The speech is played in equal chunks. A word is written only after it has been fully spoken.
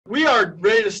We are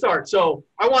ready to start. So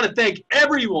I want to thank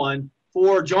everyone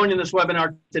for joining this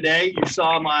webinar today. You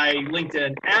saw my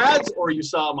LinkedIn ads or you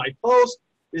saw my post.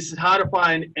 This is how to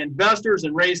find investors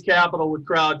and raise capital with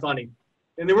crowdfunding.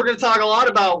 And then we're going to talk a lot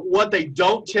about what they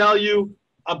don't tell you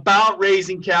about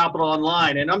raising capital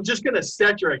online. And I'm just going to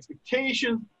set your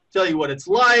expectations, tell you what it's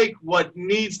like, what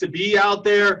needs to be out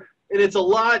there. And it's a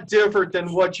lot different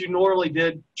than what you normally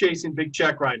did chasing big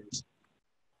check writers.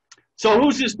 So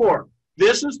who's this for?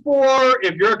 This is for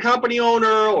if you're a company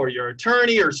owner or you're an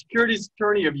attorney or securities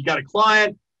attorney, if you got a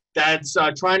client that's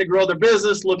trying to grow their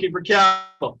business, looking for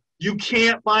capital. You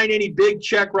can't find any big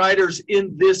check writers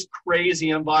in this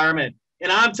crazy environment.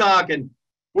 And I'm talking,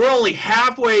 we're only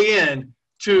halfway in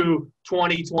to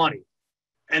 2020.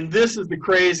 And this is the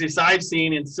craziest I've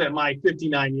seen in my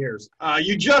 59 years.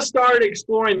 You just started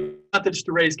exploring methods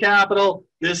to raise capital.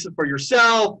 This is for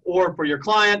yourself or for your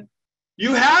client.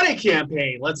 You had a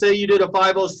campaign. Let's say you did a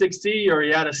 506C or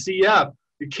you had a CF.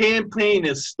 Your campaign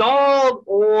is stalled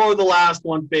or the last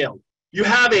one failed. You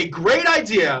have a great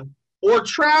idea or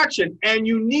traction and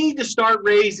you need to start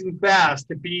raising fast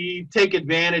to take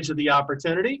advantage of the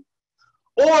opportunity.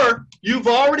 Or you've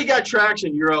already got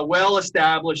traction. You're a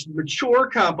well-established, mature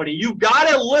company. You've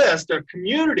got a list, a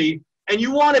community, and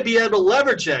you want to be able to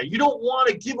leverage that. You don't want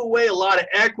to give away a lot of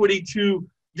equity to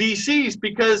VCs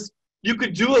because you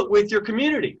could do it with your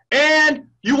community. And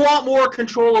you want more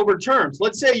control over terms.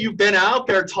 Let's say you've been out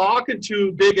there talking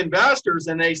to big investors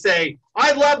and they say,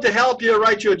 I'd love to help you,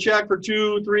 write you a check for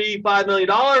 $2, $3, $5 million,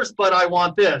 but I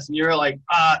want this. And you're like,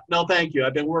 no, thank you.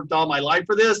 I've been worked all my life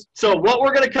for this. So what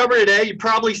we're going to cover today, you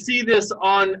probably see this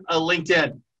on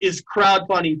LinkedIn, is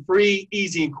crowdfunding free,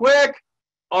 easy, and quick?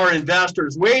 Are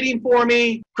investors waiting for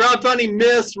me? Crowdfunding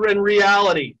myths and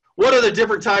reality. What are the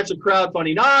different types of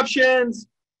crowdfunding options?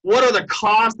 What are the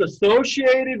costs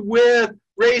associated with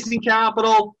raising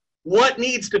capital? What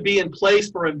needs to be in place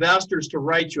for investors to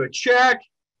write you a check?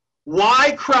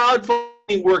 Why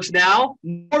crowdfunding works now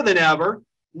more than ever?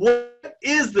 What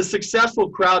is the successful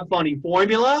crowdfunding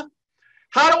formula?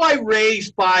 How do I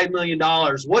raise $5 million?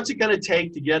 What's it going to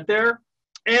take to get there?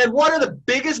 And what are the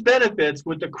biggest benefits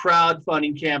with the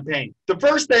crowdfunding campaign? The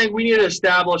first thing, we need to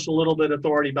establish a little bit of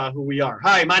authority about who we are.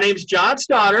 Hi, my name is John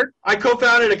Stoddard. I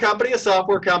co-founded a company, a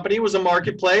software company. It was a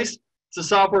marketplace. It's a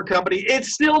software company.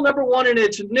 It's still number one in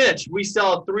its niche. We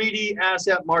sell a 3D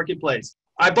asset marketplace.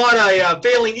 I bought a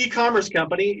failing e-commerce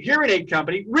company, hearing aid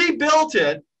company, rebuilt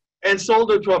it, and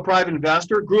sold it to a private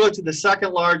investor, grew it to the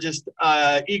second largest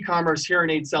e-commerce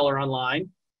hearing aid seller online.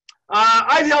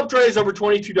 I've helped raise over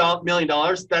 $22 million.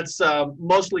 That's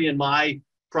mostly in my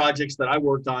projects that I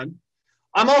worked on.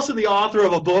 I'm also the author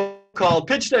of a book called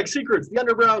Pitch Deck Secrets, the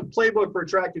Underground Playbook for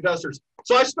Attractive Investors.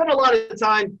 So I spent a lot of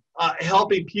time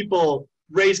helping people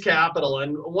raise capital.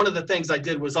 And one of the things I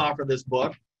did was offer this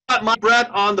book. Got Mike Brett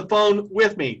on the phone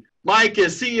with me. Mike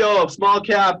is CEO of Small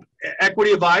Cap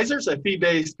Equity Advisors, a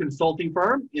fee-based consulting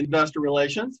firm, investor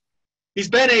relations. He's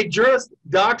been a Juris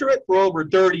Doctorate for over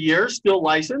 30 years, still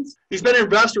licensed. He's been in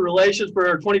investor relations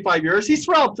for 25 years. He's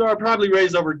probably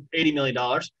raised over $80 million.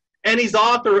 And he's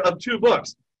author of 2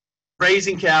 books,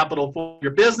 Raising Capital for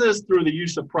Your Business Through the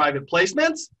Use of Private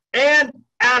Placements and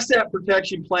Asset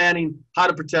Protection Planning, How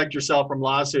to Protect Yourself from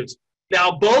Lawsuits.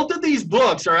 Now, both of these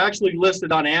books are actually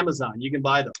listed on Amazon. You can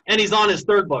buy them. And he's on his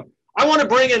 3rd book. I want to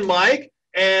bring in Mike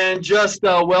and just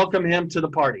welcome him to the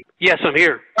party. Yes, I'm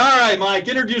here. All right, Mike,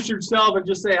 introduce yourself and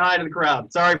just say hi to the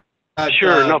crowd. Sorry.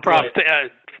 Sure, no problem.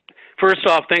 First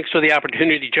off, thanks for the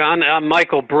opportunity, John. I'm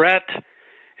Michael Brett,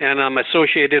 and I'm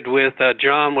associated with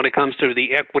John when it comes to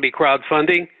the equity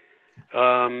crowdfunding.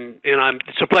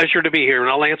 It's a pleasure to be here, and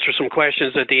I'll answer some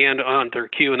questions at the end under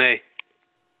Q&A.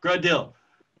 Good deal.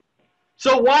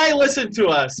 So why listen to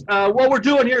us? What we're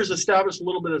doing here is establish a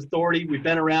little bit of authority. We've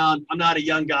been around. I'm not a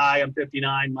young guy. I'm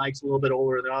 59. Mike's a little bit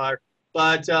older than I are.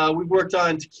 But we've worked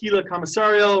on Tequila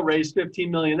Comisario, raised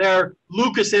 $15 million there.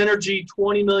 Lucas Energy,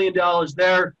 $20 million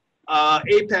there.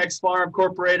 Apex Farm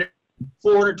Incorporated,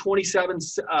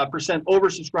 427%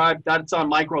 oversubscribed. That's on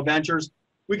Micro Ventures.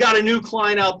 We got a new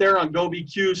client out there on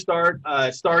GoBQ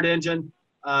Start Engine.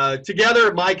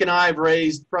 Together, Mike and I have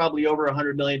raised probably over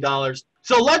 $100 million.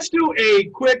 So let's do a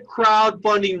quick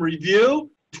crowdfunding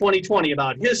review, 2020,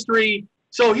 about history.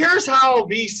 So here's how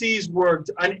VCs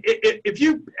worked. And if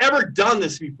you've ever done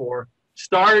this before,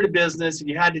 started a business and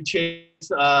you had to chase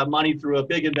money through a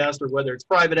big investor, whether it's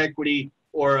private equity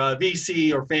or a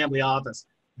VC or family office,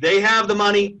 they have the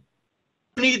money,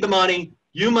 you need the money,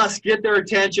 you must get their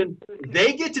attention.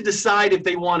 They get to decide if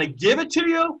they want to give it to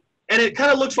you. And it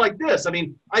kind of looks like this. I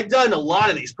mean, I've done a lot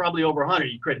of these, probably over 100.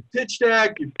 You create a pitch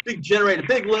deck, you generate a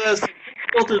big list,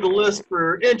 filter the list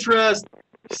for interest,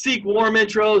 seek warm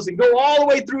intros, and go all the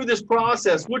way through this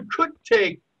process. What could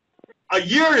take a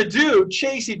year to do,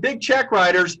 chasing big check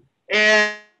writers,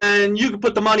 and you can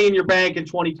put the money in your bank in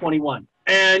 2021.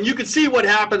 And you can see what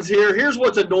happens here. Here's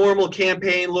what a normal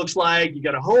campaign looks like. You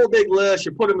got a whole big list.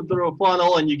 You put them through a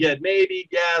funnel, and you get maybe,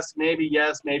 yes, maybe,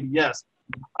 yes, maybe, yes.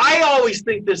 I always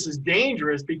think this is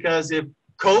dangerous because if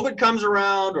COVID comes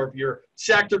around or if your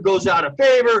sector goes out of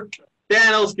favor,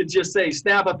 Thanos could just say,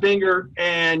 snap a finger,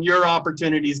 and your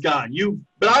opportunity's gone.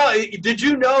 Did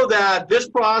you know that this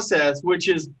process, which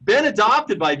has been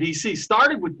adopted by VC,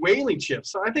 started with whaling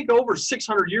ships, I think over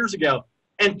 600 years ago,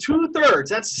 and 2/3,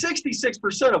 that's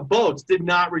 66% of boats did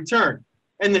not return.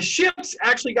 And the ships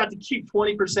actually got to keep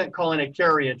 20%, calling it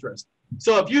carry interest.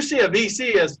 So if you see a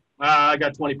VC as, I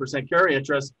got 20% carry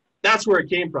interest, that's where it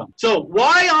came from. So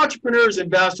why entrepreneurs,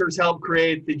 investors help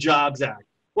create the Jobs Act?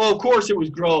 Well, of course, it was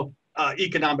growth.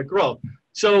 Economic growth.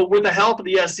 So with the help of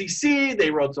the SEC, they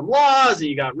wrote some laws,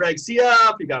 and you got Reg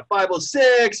CF, you got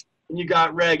 506, and you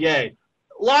got Reg A.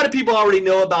 A lot of people already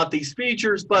know about these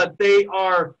features, but they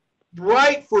are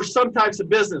right for some types of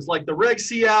business, like the Reg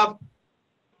CF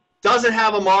doesn't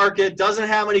have a market, doesn't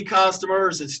have any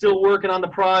customers, it's still working on the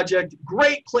project.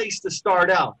 Great place to start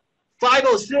out.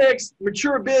 506,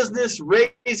 mature business,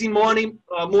 raising money,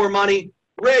 more money.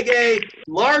 Reg A,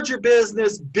 larger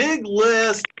business, big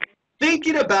list,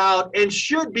 thinking about and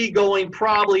should be going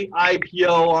probably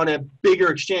IPO on a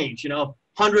bigger exchange, $100,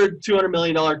 $200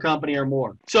 million company or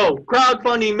more. So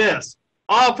crowdfunding myths,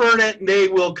 offering it and they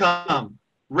will come.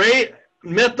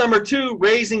 Myth number 2,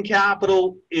 raising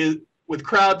capital with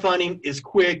crowdfunding is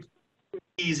quick,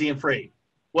 easy, and free.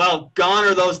 Well, gone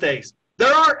are those days.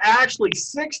 There are actually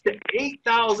 6,000 to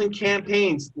 8,000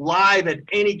 campaigns live at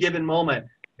any given moment.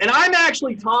 And I'm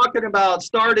actually talking about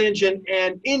Start Engine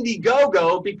and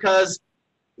Indiegogo because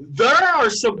there are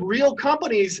some real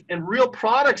companies and real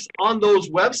products on those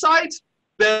websites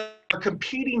that are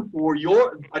competing for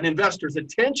an investor's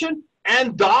attention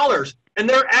and dollars. And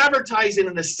they're advertising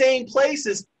in the same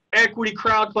places equity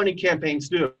crowdfunding campaigns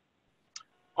do.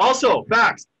 Also,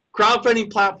 facts, crowdfunding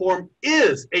platform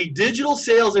is a digital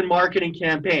sales and marketing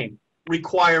campaign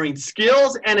requiring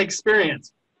skills and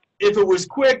experience. If it was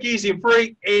quick, easy, and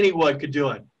free, anyone could do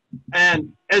it.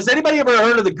 And has anybody ever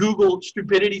heard of the Google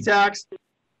stupidity tax?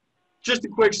 Just a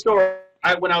quick story.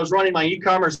 When I was running my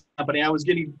e-commerce company, I was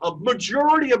getting a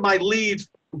majority of my leads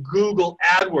from Google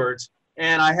AdWords,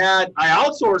 and I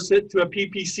outsourced it to a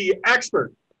PPC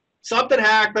expert. Something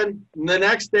happened, and the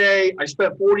next day I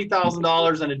spent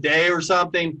 $40,000 in a day or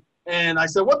something, and I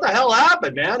said, "What the hell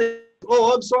happened, man?"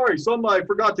 "Oh, I'm sorry. Somebody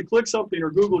forgot to click something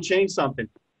or Google changed something."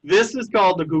 This is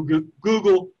called the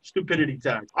Google stupidity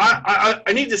tax. I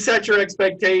need to set your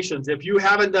expectations. If you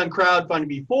haven't done crowdfunding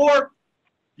before,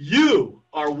 you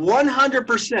are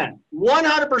 100%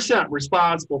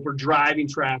 responsible for driving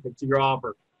traffic to your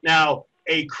offer. Now,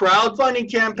 a crowdfunding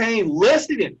campaign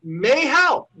listing it may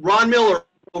help. Ron Miller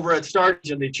over at Start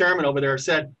Engine, the chairman over there,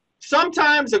 said,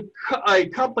 sometimes a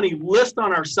company lists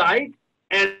on our site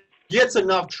and gets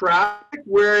enough traffic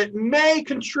where it may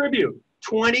contribute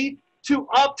 20 to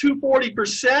up to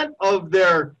 40% of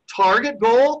their target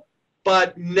goal,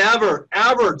 but never,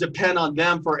 ever depend on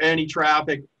them for any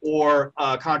traffic or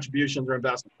contributions or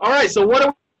investment. All right, so what are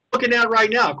we looking at right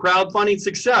now? Crowdfunding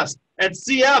success. At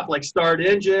CF, like Start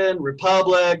Engine,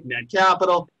 Republic, Net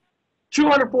Capital,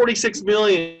 $246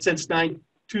 million since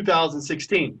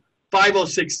 2016.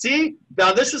 506C,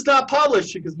 now this is not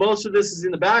published because most of this is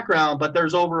in the background, but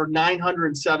there's over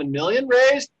 907 million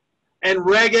raised. And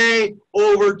Reg A,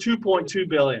 over 2.2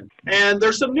 billion. And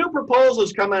there's some new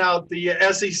proposals coming out, the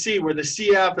SEC, where the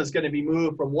CF is going to be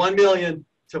moved from 1 million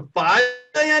to 5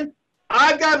 million.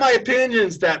 I've got my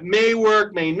opinions that may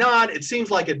work, may not. It seems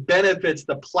like it benefits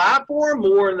the platform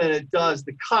more than it does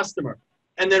the customer.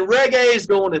 And then Reg A is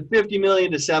going to 50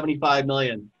 million to 75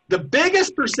 million. The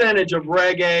biggest percentage of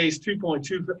Reg A's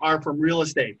 2.2 are from real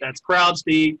estate. That's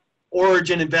CrowdSpeed,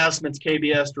 Origin Investments,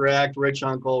 KBS Direct, Rich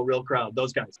Uncle, Real Crowd,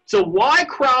 those guys. So why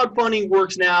crowdfunding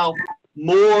works now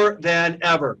more than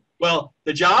ever? Well,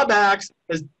 the Jobs Act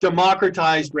has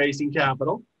democratized raising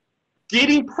capital.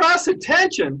 Getting press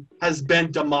attention has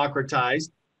been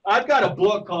democratized. I've got a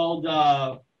book called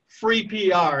Free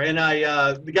PR, and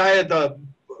the guy at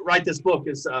write this book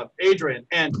is Adrian,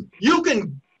 and you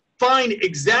can find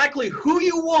exactly who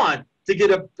you want to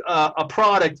get a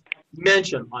product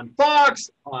mentioned on Fox,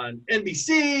 on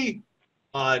NBC,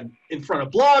 in front of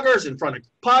bloggers, in front of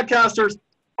podcasters,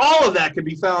 All of that can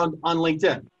be found on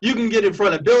LinkedIn. You can get in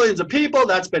front of billions of people.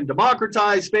 That's been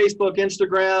democratized. Facebook,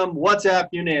 Instagram, WhatsApp,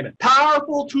 you name it.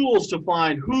 Powerful tools to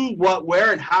find who, what,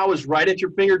 where, and how is right at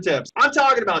your fingertips. I'm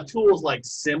talking about tools like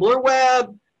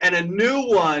SimilarWeb and a new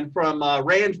one from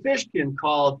Rand Fishkin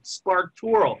called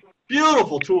SparkToro.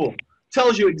 Beautiful tool.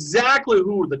 Tells you exactly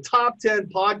who are the top 10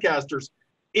 podcasters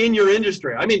in your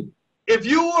industry. I mean, if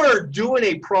you were doing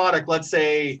a product, let's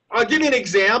say, I'll give you an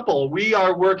example. We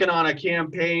are working on a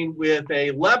campaign with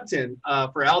a leptin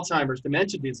for Alzheimer's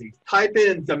dementia disease. Type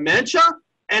in dementia,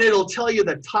 and it'll tell you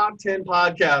the top 10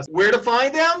 podcasts. Where to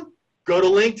find them? Go to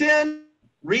LinkedIn,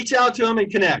 reach out to them,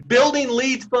 and connect. Building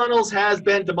lead funnels has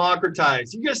been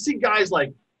democratized. You just see guys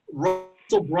like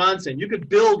Russell Brunson. You could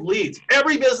build leads.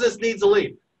 Every business needs a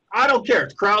lead. I don't care.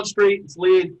 It's CrowdStreet, it's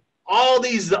Lead. All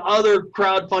these other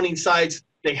crowdfunding sites,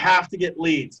 they have to get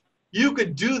leads. You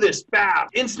could do this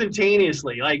fast,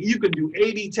 instantaneously. Like you could do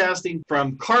A/B testing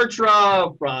from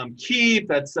Kartra, from Keep,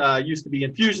 that's used to be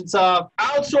Infusionsoft.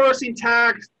 Outsourcing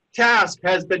task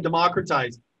has been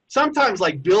democratized. Sometimes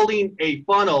like building a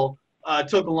funnel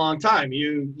took a long time.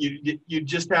 You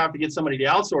just have to get somebody to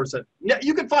outsource it.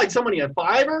 You can find somebody on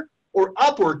Fiverr or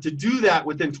Upwork to do that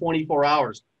within 24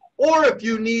 hours. Or if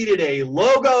you needed a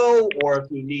logo, or if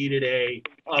you needed a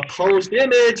post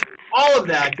image, all of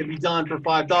that can be done for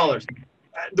 $5.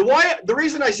 The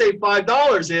reason I say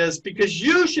 $5 is because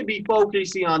you should be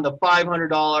focusing on the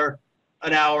 $500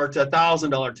 an hour to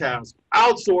 $1,000 task.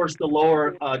 Outsource the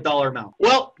lower dollar amount.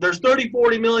 Well, there's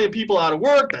 30-40 million people out of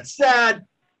work. That's sad.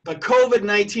 But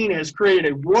COVID-19 has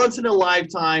created a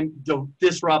once-in-a-lifetime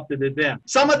disruptive event.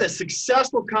 Some of the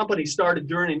successful companies started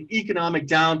during an economic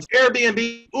downturn.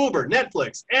 Airbnb, Uber,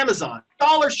 Netflix, Amazon,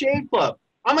 Dollar Shave Club.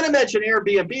 I'm going to mention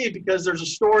Airbnb because there's a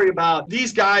story about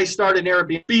these guys started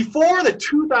Airbnb. Before the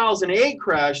 2008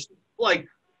 crash, like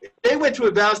they went to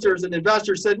investors and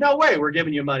investors said, no way, we're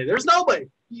giving you money. There's nobody,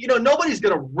 nobody's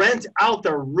going to rent out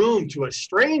their room to a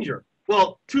stranger.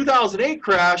 Well, 2008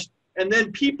 crashed and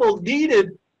then people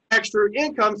needed extra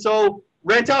income, so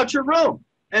rent out your room,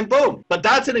 and boom. But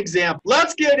that's an example.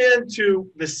 Let's get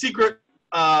into the secret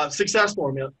success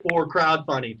formula for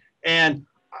crowdfunding. And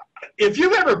if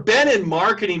you've ever been in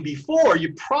marketing before,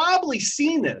 you've probably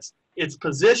seen this. It's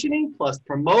positioning plus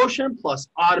promotion plus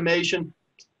automation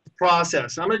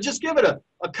process. I'm going to just give it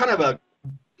a kind of a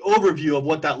overview of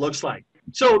what that looks like.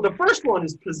 So the first one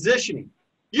is positioning.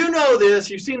 You know this.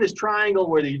 You've seen this triangle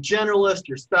where you're generalist,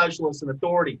 you're specialist, and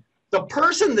authority. The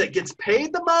person that gets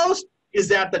paid the most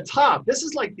is at the top. This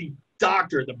is like the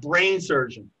doctor, the brain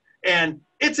surgeon, and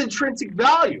it's intrinsic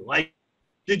value. Like,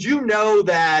 did you know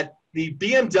that the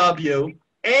BMW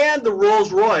and the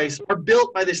Rolls-Royce are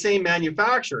built by the same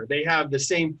manufacturer? They have the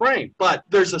same frame, but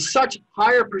there's a such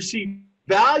higher perceived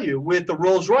value with the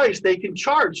Rolls-Royce, they can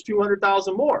charge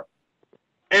 $200,000 more.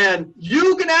 And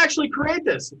you can actually create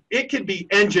this. It can be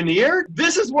engineered.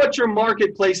 This is what your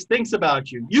marketplace thinks about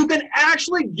you. You can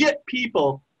actually get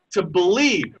people to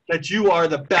believe that you are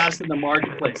the best in the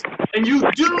marketplace. And you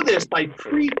do this by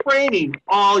pre-framing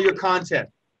all your content.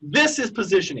 This is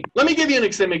positioning. Let me give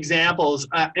you some examples.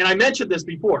 And I mentioned this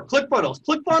before. ClickFunnels.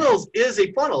 ClickFunnels is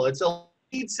a funnel. It's a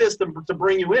lead system to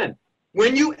bring you in.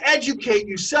 When you educate,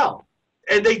 you sell.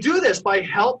 And they do this by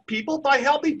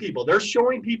helping people. They're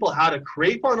showing people how to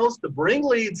create funnels, to bring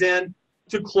leads in,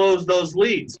 to close those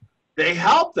leads. They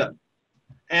help them.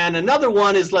 And another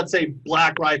one is, let's say,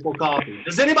 Black Rifle Coffee.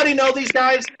 Does anybody know these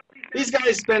guys? These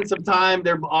guys spend some time.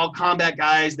 They're all combat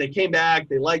guys. They came back.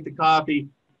 They like the coffee.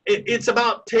 It's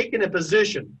about taking a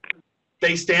position.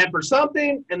 They stand for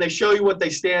something, and they show you what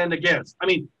they stand against. I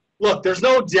mean, look, there's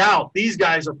no doubt these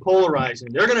guys are polarizing.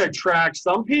 They're going to attract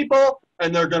some people,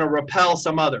 and they're going to repel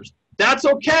some others. That's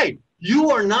okay.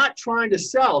 You are not trying to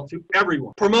sell to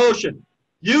everyone. Promotion.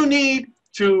 You need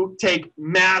to take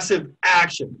massive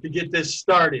action to get this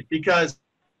started because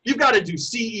you've got to do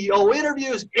CEO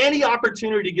interviews, any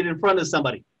opportunity to get in front of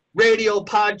somebody. Radio,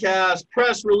 podcasts,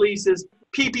 press releases,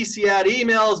 PPC ad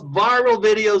emails, viral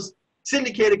videos,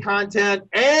 syndicated content,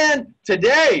 and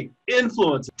today,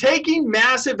 influence. Taking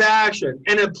massive action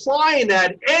and applying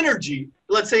that energy,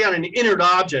 let's say on an inert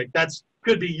object, that's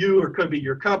could be you or could be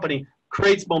your company,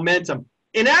 creates momentum.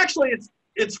 And actually,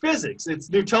 it's physics.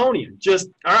 It's Newtonian. Just,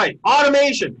 all right,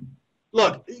 automation.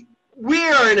 Look, we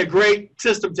are in a great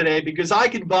system today because I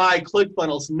can buy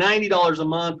ClickFunnels, $90 a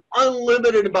month,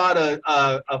 unlimited amount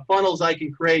of funnels I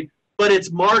can create, but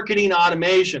it's marketing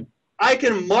automation. I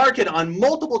can market on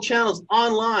multiple channels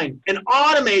online and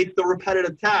automate the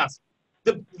repetitive tasks.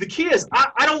 The key is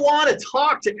I don't want to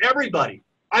talk to everybody.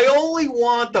 I only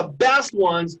want the best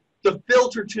ones to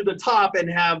filter to the top and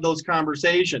have those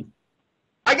conversations.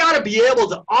 I got to be able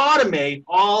to automate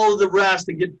all of the rest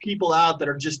and get people out that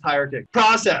are just tire kickers.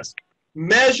 Process.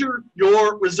 Measure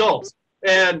your results.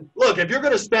 And look, if you're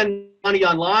going to spend money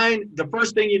online, the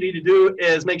first thing you need to do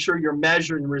is make sure you're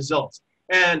measuring results.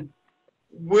 And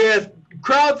with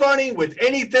crowdfunding, with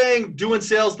anything, doing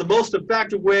sales, the most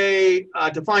effective way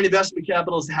to find investment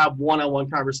capital is to have one-on-one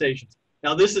conversations.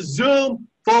 Now, this is Zoom,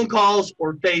 phone calls,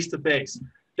 or face-to-face.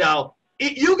 Now,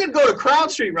 you can go to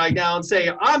CrowdStreet right now and say,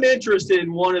 I'm interested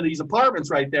in one of these apartments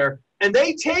right there, and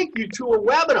they take you to a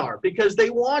webinar because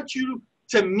they want you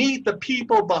to meet the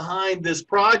people behind this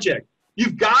project.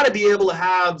 You've got to be able to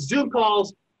have Zoom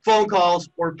calls, phone calls,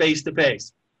 or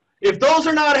face-to-face. If those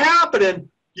are not happening,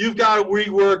 you've got to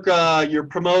rework your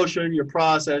promotion, your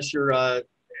process, your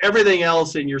everything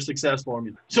else in your success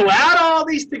formula. So add all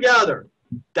these together.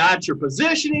 That's your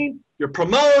positioning, your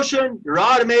promotion, your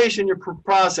automation, your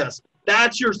process.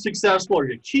 That's your success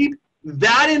formula. Keep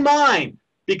that in mind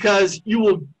because you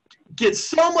will get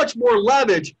so much more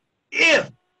leverage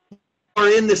if you are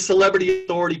in the celebrity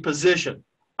authority position.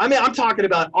 I mean, I'm talking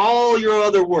about all your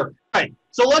other work. All right,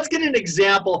 so let's get an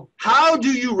example. How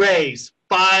do you raise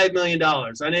 $5 million?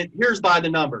 And here's by the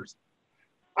numbers.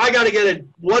 I got to get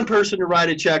one person to write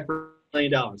a check for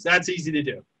 $1 million. That's easy to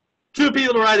do. 2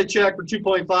 people to write a check for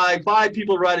 2.5, 5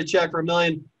 people to write a check for $1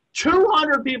 million,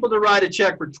 200 people to write a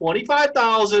check for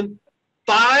 25,000,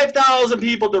 5,000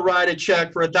 people to write a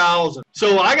check for 1,000.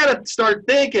 So I got to start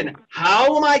thinking,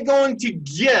 how am I going to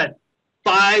get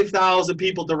 5,000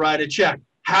 people to write a check?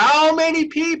 How many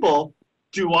people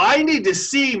do I need to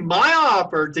see my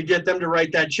offer to get them to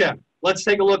write that check? Let's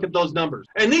take a look at those numbers.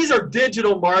 And these are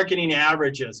digital marketing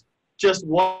averages, just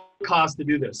what it costs to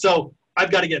do this. So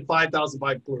I've got to get 5,000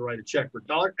 people to write a check for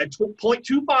 $1. At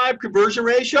 0.25 conversion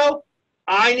ratio,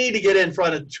 I need to get in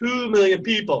front of 2 million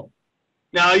people.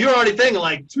 Now, you're already thinking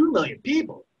like 2 million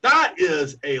people. That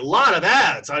is a lot of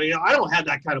ads. I mean, I don't have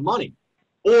that kind of money.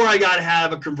 Or I got to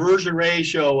have a conversion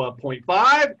ratio of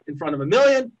 0.5 in front of 1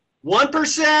 million,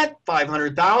 1%,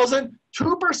 500,000,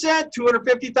 2%,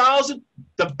 250,000.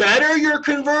 The better your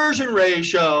conversion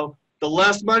ratio, the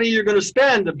less money you're going to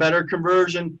spend, the better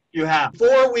conversion you have.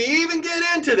 Before we even get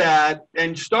into that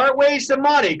and start wasting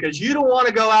money, because you don't want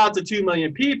to go out to 2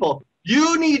 million people,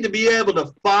 you need to be able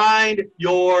to find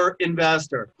your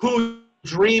investor, who your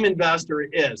dream investor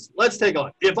is. Let's take a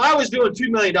look. If I was doing $2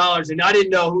 million and I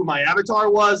didn't know who my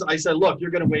avatar was, I said, look,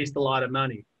 you're going to waste a lot of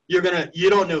money. You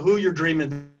don't know who your dream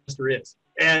investor is.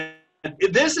 And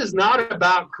this is not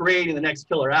about creating the next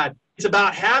killer ad. It's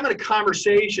about having a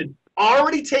conversation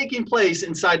already taking place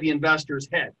inside the investor's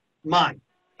head, mind.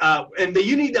 And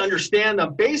you need to understand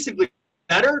them basically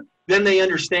better than they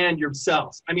understand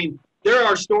yourselves. I mean, there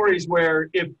are stories where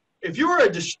if you're a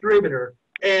distributor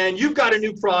and you've got a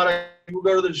new product, you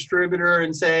go to the distributor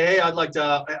and say, hey, I'd like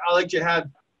to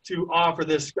offer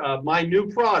this, my new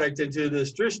product into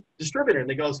this distributor. And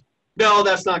they goes, no,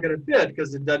 that's not going to fit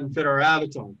because it doesn't fit our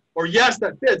avatar. Or yes,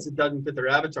 that fits, it doesn't fit their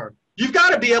avatar. You've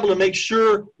got to be able to make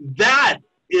sure that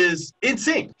is in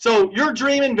sync. So your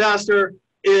dream investor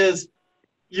is,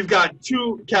 you've got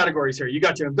 2 categories here. You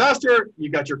got your investor, you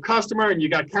got your customer, and you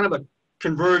got kind of a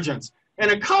convergence.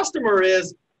 And a customer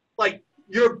is like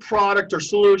your product or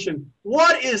solution.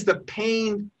 What is the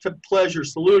pain to pleasure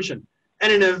solution?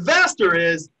 And an investor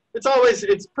is,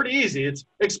 it's pretty easy. It's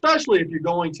especially if you're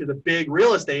going to the big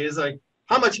real estate, is like,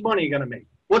 how much money are you going to make?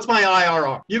 What's my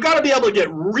IRR? You've got to be able to get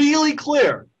really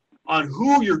clear on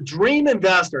who your dream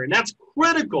investor, and that's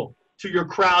critical to your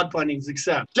crowdfunding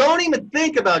success. Don't even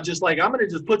think about just like, I'm going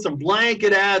to just put some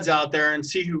blanket ads out there and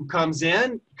see who comes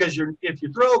in, because if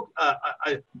you throw,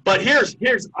 but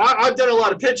I've done a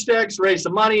lot of pitch decks, raised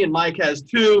some money, and Mike has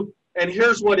too, and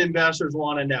here's what investors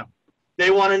want to know. They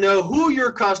want to know who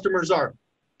your customers are,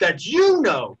 that you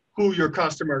know who your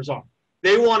customers are.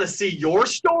 They want to see your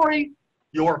story,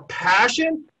 your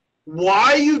passion,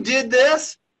 why you did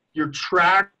this, your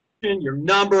traction, your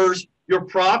numbers, your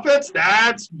profits.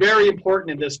 That's very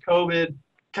important in this COVID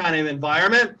kind of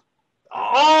environment.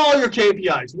 All your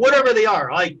KPIs, whatever they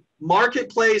are, like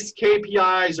marketplace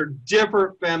KPIs are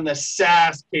different from the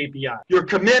SaaS KPI. Your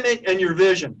commitment and your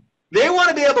vision. They want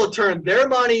to be able to turn their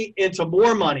money into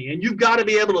more money, and you've got to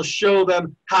be able to show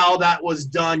them how that was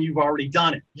done. You've already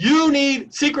done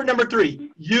it. Secret number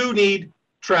 3, you need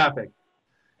traffic.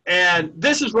 And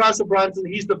this is Russell Brunson.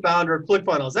 He's the founder of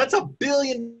ClickFunnels. That's $1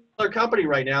 billion company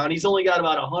right now, and he's only got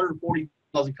about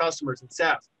 140,000 customers in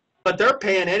SaaS. But they're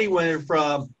paying anywhere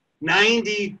from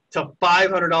 $90 to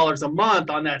 $500 a month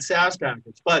on that SaaS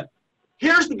package. But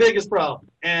here's the biggest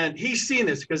problem, and he's seen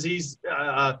this because he's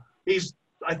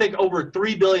I think over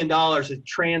 $3 billion in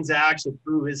transactions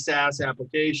through his SaaS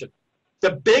application.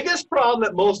 The biggest problem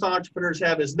that most entrepreneurs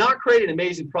have is not creating an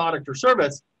amazing product or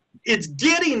service. It's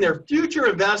getting their future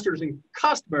investors and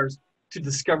customers to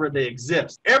discover they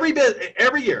exist. Every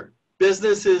year,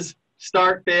 businesses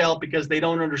start, fail because they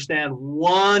don't understand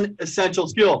one essential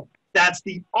skill. That's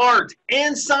the art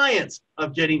and science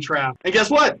of getting traffic. And guess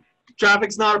what?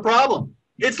 Traffic's not a problem.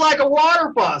 It's like a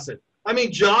water faucet. I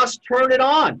mean, just turn it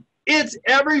on. It's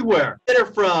everywhere. Get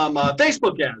it from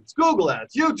Facebook ads, Google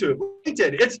ads, YouTube,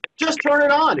 LinkedIn. It's just turn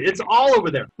it on. It's all over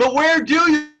there. But where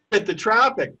do you get the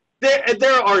traffic?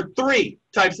 There are three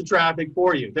types of traffic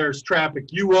for you. There's traffic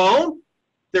you own,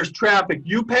 there's traffic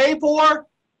you pay for,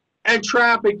 and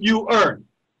traffic you earn.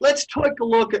 Let's take a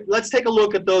look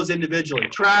at those individually.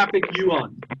 Traffic you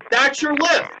own. That's your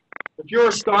list. If you're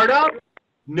a startup,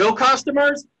 no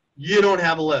customers, you don't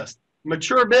have a list.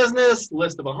 Mature business,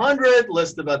 list of 100,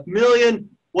 list of 1,000,000,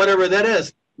 whatever that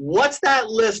is. What's that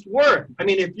list worth? I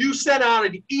mean, if you sent out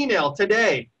an email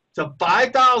today to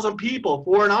 5,000 people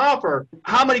for an offer,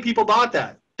 how many people bought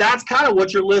that? That's kind of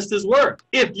what your list is worth.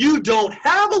 If you don't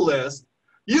have a list,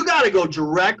 you got to go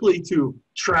directly to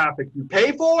traffic you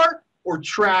pay for or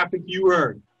traffic you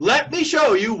earn. Let me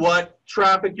show you what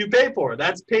traffic you pay for.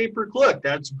 That's pay-per-click.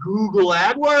 That's Google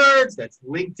AdWords. That's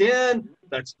LinkedIn.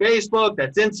 That's Facebook.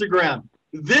 That's Instagram.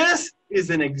 This is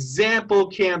an example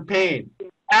campaign.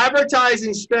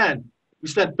 Advertising spend. We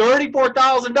spent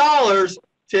 $34,000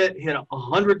 to hit a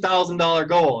 $100,000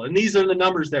 goal. And these are the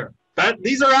numbers there.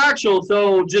 These are actual,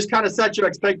 so just kind of set your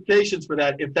expectations for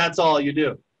that if that's all you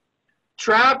do.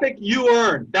 Traffic you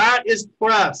earn. That is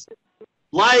press.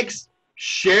 Likes,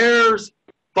 shares,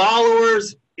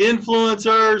 followers,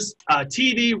 influencers,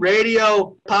 TV,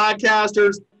 radio,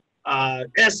 podcasters,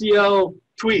 SEO,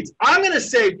 tweets. I'm going to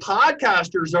say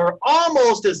podcasters are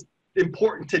almost as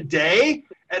important today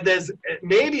as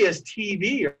maybe as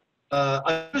TV,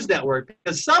 a news network,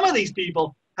 because some of these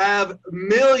people have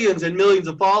millions and millions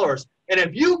of followers. And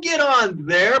if you get on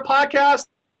their podcast,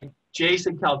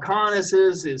 Jason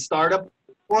Calacanis' his startup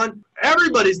one,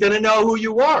 everybody's going to know who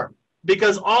you are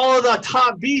because all of the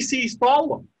top VCs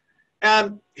follow them.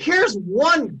 And here's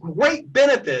one great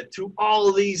benefit to all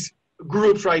of these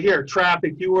groups right here,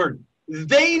 traffic you earn.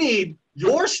 They need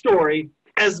your story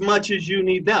as much as you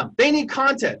need them. They need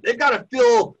content. They've got to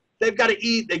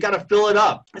eat, they've got to fill it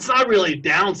up. It's not really a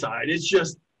downside. It's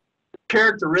just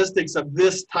characteristics of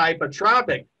this type of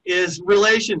traffic is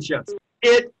relationships.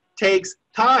 It takes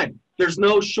time. There's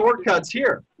no shortcuts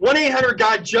here.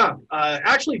 1-800-GOT-JUMP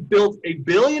actually built a $1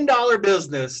 billion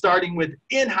business starting with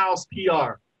in-house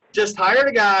PR. Just hired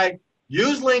a guy,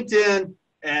 use LinkedIn,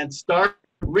 and start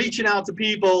reaching out to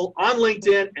people on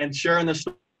LinkedIn and sharing the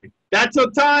story. That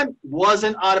took time,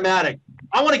 wasn't automatic.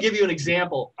 I want to give you an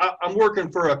example. I'm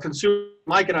working for a consumer,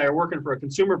 Mike and I are working for a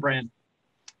consumer brand,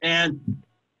 and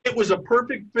it was a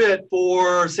perfect fit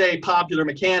for, say, Popular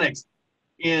Mechanics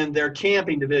in their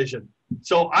camping division.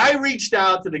 So I reached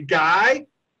out to the guy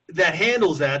that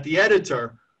handles that, the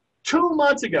editor, 2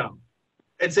 months ago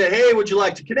and said, hey, would you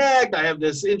like to connect? I have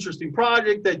this interesting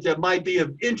project that might be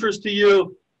of interest to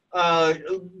you.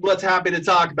 Let's happy to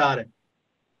talk about it.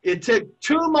 It took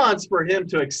 2 months for him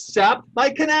to accept my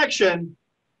connection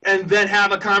and then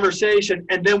have a conversation,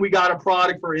 and then we got a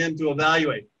product for him to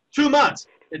evaluate. 2 months.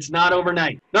 It's not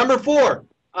overnight. Number 4,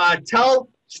 tell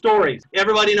stories.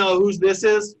 Everybody know who this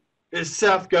is? Is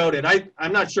Seth Godin.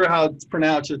 I'm not sure how it's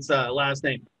pronounced its last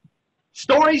name.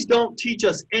 Stories don't teach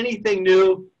us anything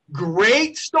new.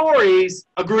 Great stories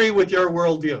agree with your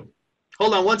worldview.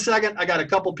 Hold on one second. I got a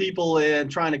couple people in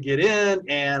trying to get in,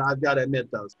 and I've got to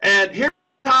admit those. And here's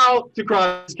how to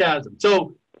cross this chasm.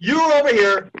 So you're over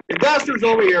here, investors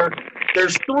over here.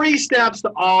 There's 3 steps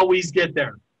to always get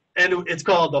there. And it's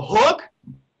called the hook.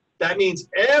 That means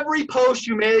every post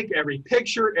you make, every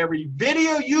picture, every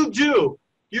video you do,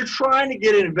 you're trying to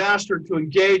get an investor to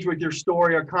engage with your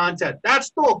story or content.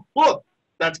 That's the hook.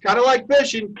 That's kind of like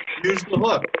fishing. Use the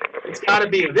hook. It's got to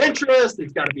be of interest.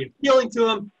 It's got to be appealing to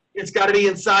them. It's got to be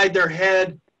inside their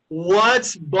head.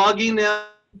 What's bugging them?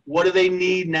 What do they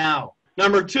need now?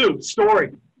 Number 2,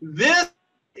 story. This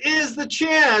is the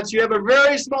chance. You have a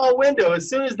very small window. As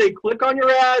soon as they click on your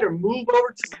ad or move over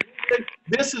to something,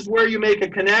 this is where you make a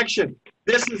connection.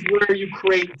 This is where you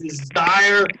create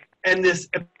desire and this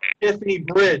epiphany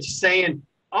bridge saying,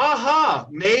 aha,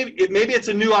 maybe it's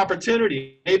a new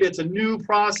opportunity. Maybe it's a new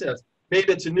process.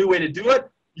 Maybe it's a new way to do it.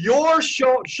 You're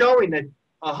showing that,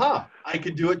 aha, I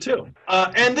could do it too.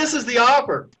 And this is the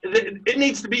offer. It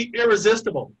needs to be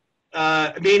irresistible,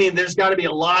 meaning there's got to be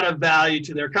a lot of value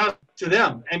to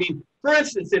them. I mean, for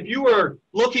instance, if you were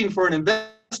looking for an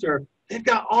investor, they've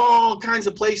got all kinds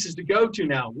of places to go to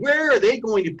now. Where are they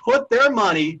going to put their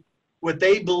money what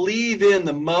they believe in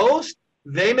the most.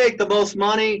 They make the most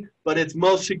money, but it's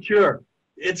most secure.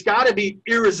 It's got to be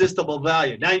irresistible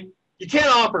value. Now, you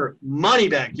can't offer money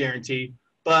back guarantee,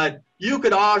 but you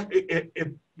could offer, if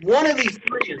one of these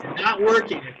three is not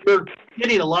working, if you're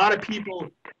getting a lot of people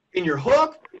in your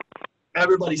hook,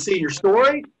 everybody seeing your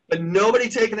story, but nobody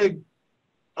taking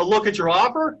a look at your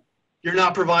offer, you're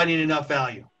not providing enough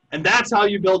value. And that's how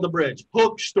you build the bridge.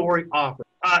 Hook, story, offer.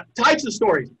 Types of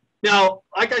stories. Now,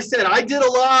 like I said, I did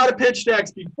a lot of pitch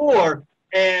decks before,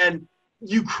 and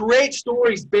you create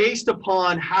stories based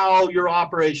upon how your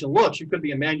operation looks. You could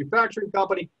be a manufacturing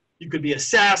company. You could be a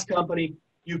SaaS company.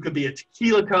 You could be a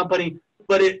tequila company.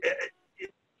 But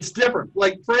it's different.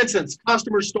 Like, for instance,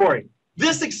 customer story.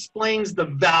 This explains the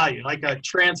value, like a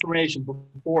transformation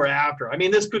before or after. I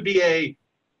mean, this could be a,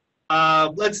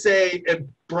 let's say, a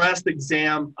breast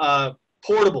exam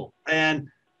portable. And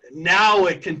now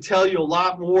it can tell you a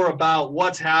lot more about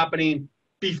what's happening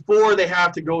before they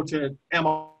have to go to an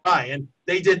MRI. And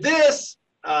they did this,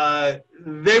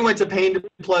 they went to pain to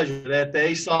pleasure, that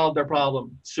they solved their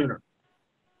problem sooner.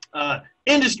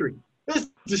 Industry, this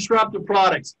disruptive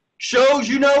products. Shows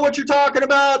you know what you're talking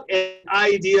about, and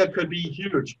idea could be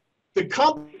huge. The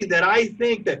company that I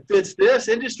think that fits this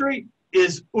industry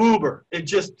is Uber. It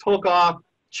just took off,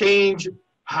 changed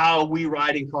how we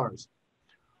ride in cars.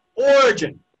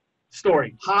 Origin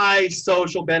story, high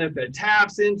social benefit,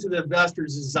 taps into the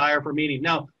investor's desire for meaning.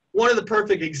 Now, one of the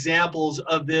perfect examples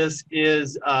of this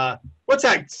is, what's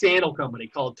that sandal company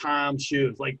called Tom's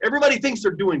Shoes? Like, everybody thinks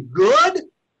they're doing good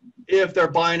if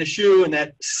they're buying a shoe, and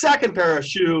that second pair of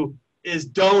shoe is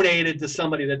donated to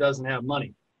somebody that doesn't have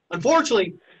money.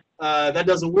 Unfortunately, that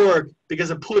doesn't work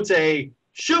because it puts a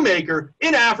shoemaker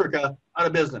in Africa out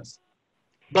of business.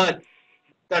 But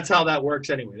that's how that works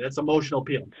anyway. That's emotional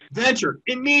appeal. Venture,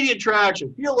 immediate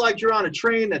traction. Feel like you're on a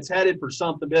train that's headed for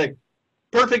something big.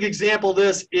 Perfect example of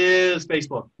this is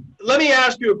Facebook. Let me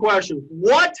ask you a question.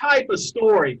 What type of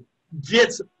story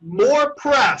gets more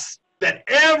press that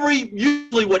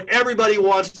usually what everybody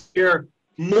wants to hear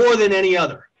more than any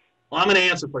other? Well, I'm going to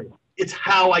answer for you. It's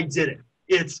how I did it.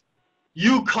 It's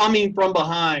you coming from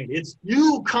behind. It's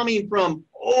you coming from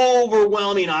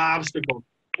overwhelming obstacles,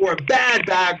 or a bad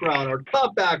background, or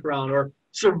tough background, or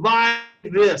survive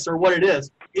this, or what it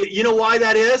is. You know why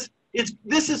that is?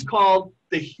 This is called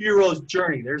the hero's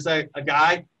journey. There's a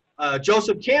guy,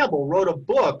 Joseph Campbell, wrote a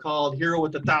book called Hero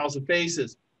with 1,000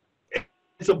 Faces.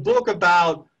 It's a book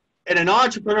about an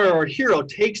entrepreneur or hero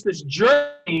takes this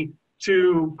journey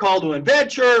to call to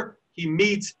adventure. He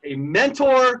meets a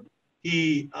mentor.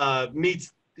 He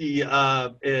meets the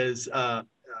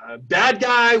bad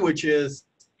guy, which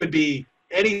could be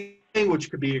anything, which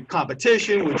could be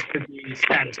competition, which could be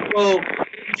status quo.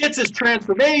 He gets his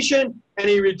transformation, and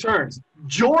he returns.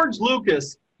 George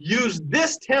Lucas used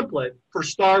this template for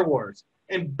Star Wars.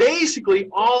 And basically,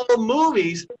 all the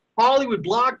movies, Hollywood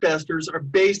blockbusters, are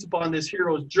based upon this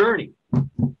hero's journey.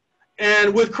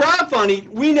 And with crowdfunding,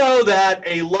 we know that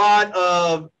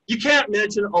you can't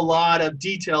mention a lot of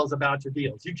details about your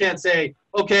deals. You can't say,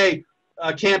 okay,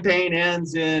 campaign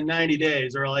ends in 90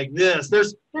 days, or like this.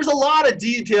 There's a lot of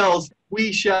details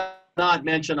we shall not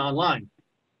mention online.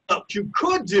 What you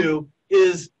could do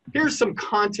is, here's some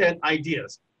content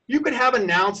ideas. You could have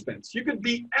announcements. You could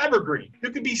be evergreen.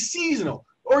 You could be seasonal,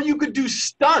 or you could do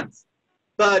stunts.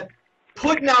 But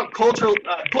putting out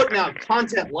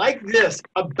content like this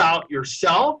about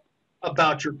yourself,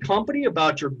 about your company,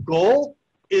 about your goal,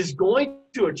 is going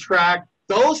to attract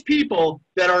those people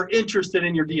that are interested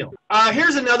in your deal.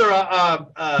 Here's another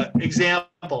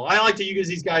example. I like to use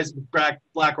these guys with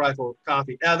Black Rifle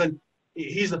Coffee. Evan,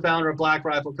 he's the founder of Black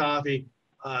Rifle Coffee.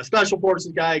 Special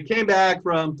forces guy, came back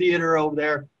from theater over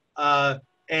there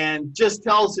and just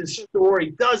tells his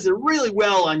story, does it really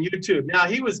well on YouTube. Now,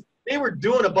 they were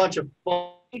doing a bunch of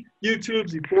funny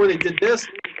YouTubes before they did this,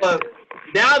 but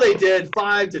now they did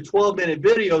 5 to 12-minute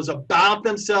videos about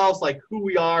themselves, like who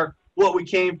we are, what we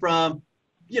came from,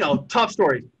 tough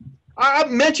stories. I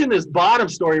mentioned this bottom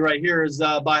story right here is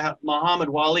by Muhammad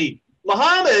Wali.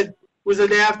 Muhammad was an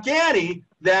Afghani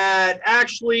that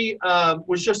actually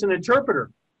was just an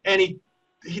interpreter. And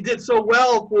he did so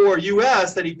well for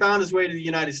U.S. that he found his way to the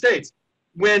United States.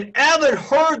 When Evan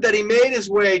heard that he made his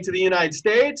way to the United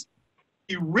States,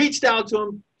 he reached out to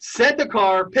him, sent the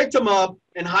car, picked him up,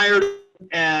 and hired him.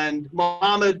 And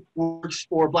Muhammad works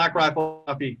for Black Rifle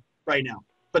Coffee right now.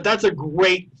 But that's a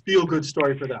great feel-good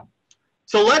story for them.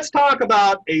 So let's talk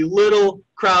about a little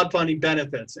crowdfunding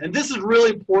benefits. And this is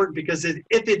really important because if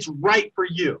it's right for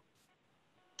you,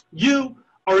 you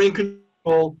are in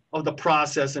control of the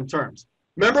process and terms.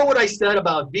 Remember what I said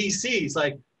about VCs?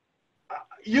 Like,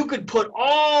 you could put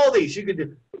all these, you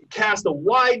could cast a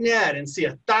wide net and see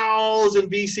 1,000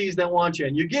 VCs that want you.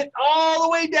 And you get all the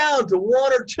way down to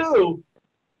one or two,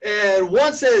 and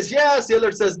one says yes, the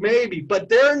other says maybe, but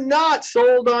they're not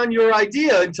sold on your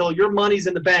idea until your money's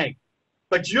in the bank.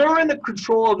 But you're in the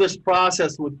control of this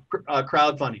process with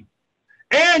crowdfunding,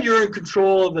 and you're in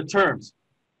control of the terms.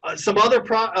 Some other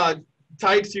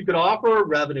types you could offer: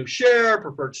 revenue share,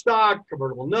 preferred stock,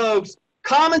 convertible notes,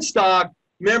 common stock,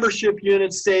 membership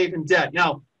units, SAFE, and debt.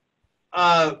 Now,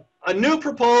 a new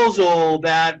proposal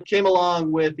that came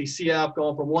along with the CF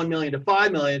going from 1 million to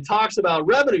 5 million talks about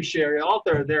revenue share out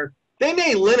there. They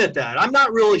may limit that. I'm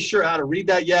not really sure how to read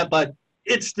that yet, but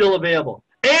it's still available.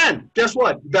 And guess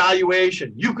what?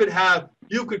 Valuation. You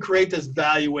could create this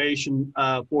valuation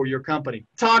for your company.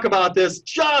 Talk about this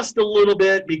just a little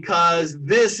bit, because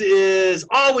this is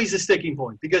always a sticking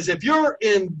point. Because if you're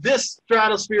in this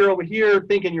stratosphere over here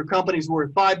thinking your company's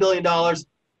worth $5 billion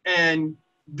and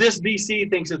this VC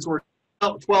thinks it's worth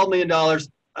 $12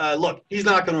 million, look, he's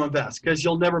not going to invest, because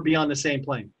you'll never be on the same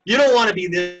plane. You don't want to be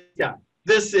this guy.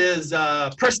 This is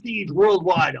prestige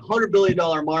worldwide, $100 billion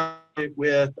market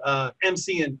with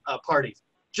MC and parties.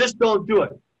 Just don't do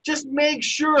it. Just make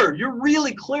sure you're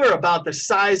really clear about the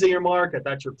size of your market.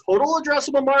 That's your total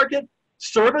addressable market,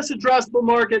 service addressable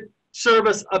market,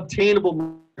 service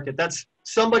obtainable market. That's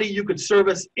somebody you could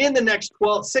service in the next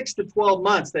 6 to 12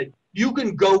 months, that you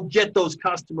can go get those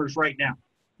customers right now.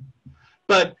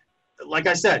 But like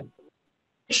I said,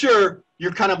 make sure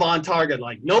you're kind of on target.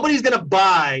 Like, nobody's going to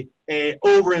buy a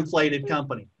overinflated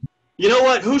company. You know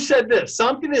what? Who said this?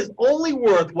 Something is only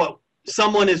worth what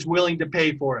someone is willing to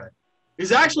pay for it.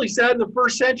 It's actually said in the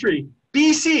 1st century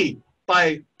BC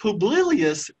by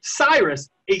Publius Cyrus,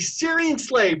 a Syrian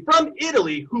slave from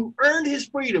Italy who earned his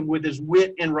freedom with his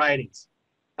wit and writings.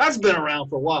 That's been around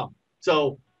for a while.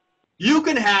 So you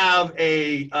can have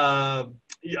a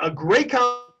great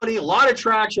company, a lot of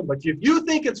traction, but if you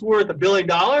think it's worth $1 billion,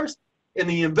 and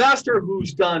the investor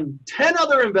who's done 10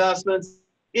 other investments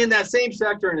in that same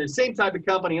sector and the same type of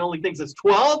company only thinks it's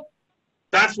 12,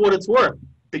 that's what it's worth,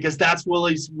 because that's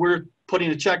what we're putting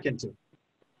a check into.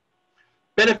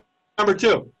 Benefit number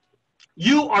 2,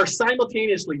 you are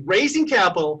simultaneously raising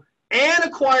capital and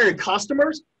acquiring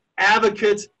customers,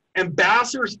 advocates,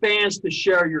 ambassadors, fans to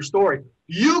share your story.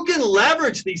 You can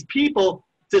leverage these people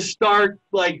to start,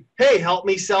 like, hey, help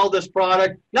me sell this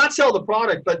product. Not sell the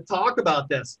product, but talk about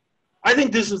this. I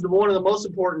think this is one of the most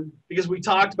important, because we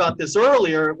talked about this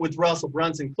earlier with Russell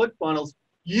Brunson ClickFunnels.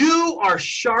 You are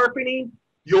sharpening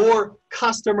your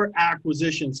customer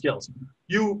acquisition skills.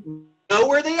 You know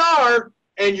where they are,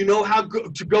 and you know how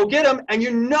to go get them, and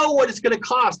you know what it's going to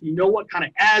cost. You know what kind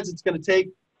of ads it's going to take.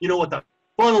 You know what the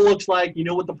funnel looks like. You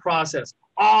know what the process.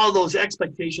 All those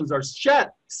expectations are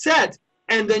set,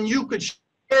 and then you could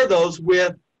share those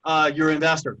with your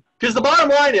investor. Because the bottom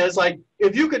line is, like,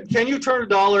 if you could, can you turn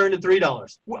 $1 into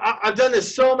 $3? I've done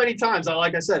this so many times.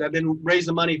 Like I said, I've been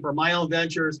raising money for my own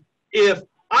ventures. If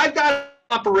I've got an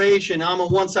operation, I'm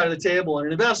on one side of the table, and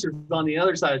an investor's on the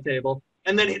other side of the table,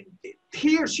 and then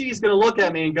he or she's going to look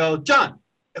at me and go, John,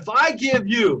 if I give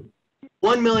you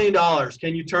 $1 million,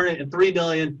 can you turn it into $3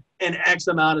 million in X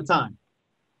amount of time?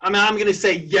 I mean, I'm going to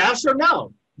say yes or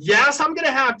no. Yes, I'm going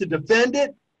to have to defend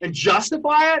it and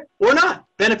justify it, or not.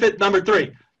 Benefit number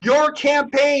 3. Your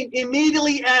campaign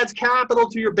immediately adds capital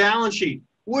to your balance sheet,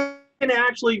 which can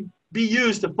actually be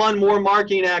used to fund more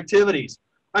marketing activities.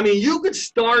 I mean, you could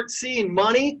start seeing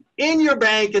money in your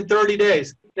bank in 30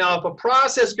 days. Now, if a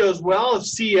process goes well, if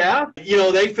CF,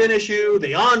 they finish you,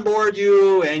 they onboard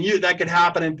you, and that could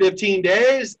happen in 15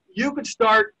 days, you could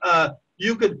start,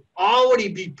 you could already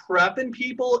be prepping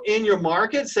people in your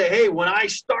market, say, hey, when I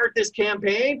start this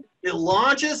campaign, it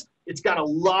launches, it's got a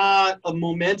lot of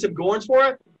momentum going for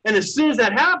it. And as soon as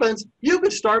that happens, you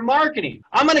could start marketing.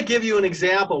 I'm going to give you an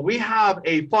example. We have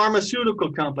a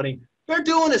pharmaceutical company. They're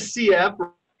doing a CF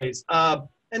raise.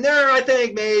 And they're, I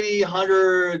think, maybe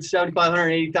 $175,000,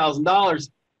 $180,000.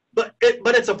 But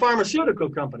it's a pharmaceutical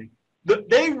company.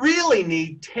 They really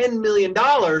need $10 million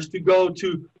to go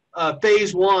to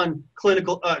phase 2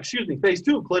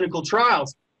 clinical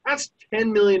trials. That's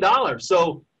 $10 million.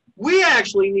 So we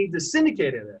actually need to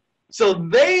syndicate it. So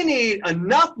they need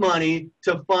enough money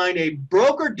to find a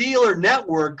broker-dealer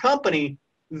network company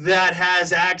that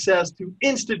has access to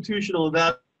institutional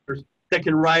investors that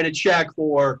can write a check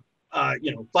for,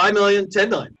 $5 million, $10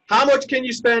 million. How much can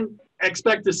you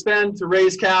expect to spend to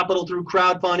raise capital through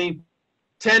crowdfunding?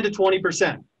 10 to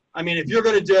 20%. I mean, if you're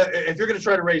going to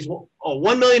try to raise $1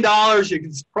 million, you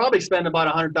can probably spend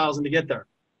about $100,000 to get there.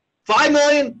 $5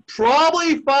 million,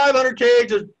 probably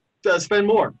 $500K to spend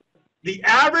more. The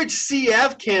average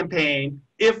CF campaign,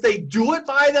 if they do it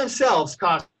by themselves,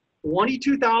 costs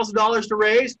 $22,000 to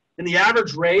raise, and the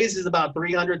average raise is about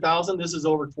 $300,000. This is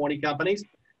over 20 companies,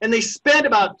 and they spend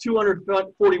about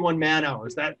 241 man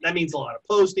hours. That means a lot of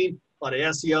posting, a lot of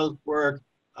SEO work,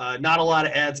 not a lot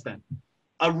of ad spend.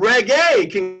 A Reg A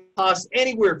can cost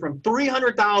anywhere from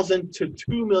 $300,000 to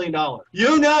 $2 million.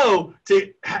 You know,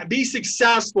 to be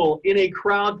successful in a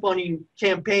crowdfunding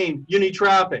campaign, you need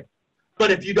traffic. But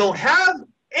if you don't have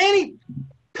any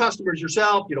customers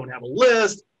yourself, you don't have a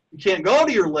list, you can't go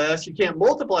to your list, you can't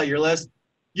multiply your list,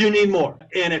 you need more.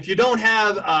 And if you don't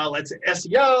have, let's say,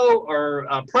 SEO or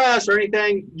press or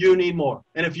anything, you need more.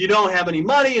 And if you don't have any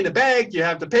money in the bank, you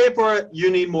have to pay for it, you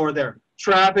need more there.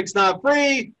 Traffic's not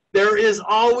free. There is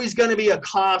always going to be a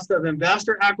cost of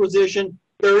investor acquisition.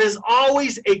 There is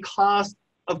always a cost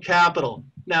of capital.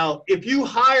 Now, if you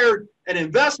hire an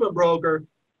investment broker,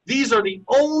 these are the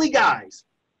only guys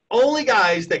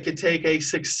that can take a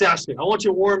success fee. I want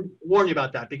you to warn you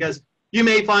about that, because you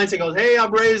may find someone goes, hey,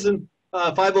 I'm raising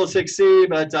 506C,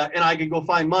 but and I can go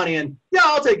find money, and yeah,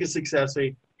 I'll take a success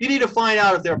fee. You need to find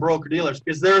out if they're broker dealers,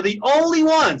 because they're the only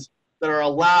ones that are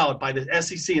allowed by the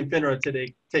SEC and FINRA to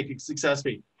take a success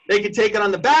fee. They can take it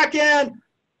on the back end.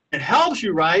 It helps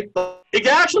you, right? But it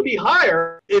can actually be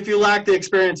higher if you lack the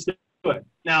experience to do it.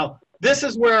 Now, this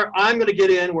is where I'm going to get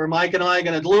in, where Mike and I are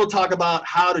going to little talk about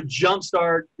how to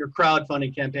jumpstart your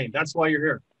crowdfunding campaign. That's why you're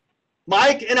here.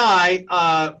 Mike and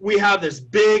I, we have this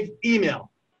big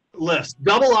email list,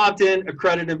 double opt-in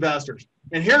accredited investors.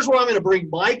 And here's where I'm going to bring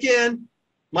Mike in,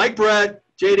 Mike, Brett,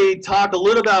 JD, talk a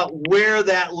little about where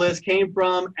that list came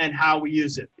from and how we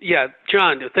use it. Yeah,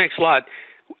 John, thanks a lot.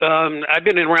 I've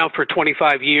been around for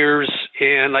 25 years,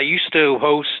 and I used to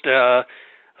host a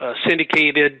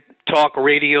syndicated talk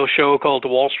radio show called the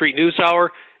Wall Street News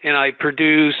Hour, and I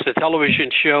produced a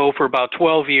television show for about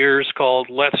 12 years called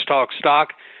Let's Talk Stock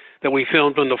that we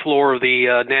filmed on the floor of the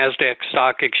NASDAQ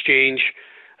Stock Exchange,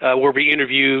 where we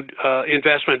interviewed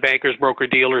investment bankers,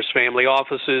 broker-dealers, family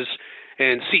offices,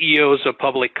 and CEOs of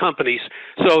public companies.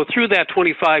 So through that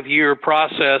 25-year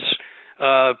process,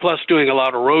 plus doing a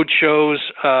lot of road shows,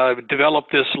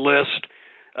 developed this list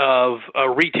of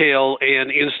retail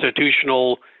and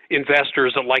institutional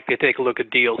investors that like to take a look at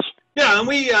deals. Yeah, and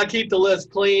we keep the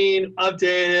list clean,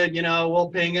 updated. You know, we'll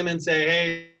ping them and say,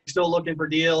 hey, still looking for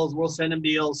deals. We'll send them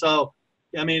deals. So,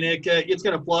 I mean, it's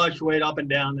going to fluctuate up and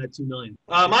down that 2 million.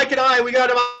 Mike and I, we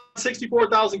got about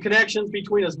 64,000 connections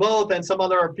between us both and some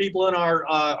other people in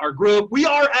our group. We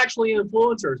are actually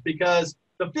influencers, because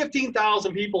the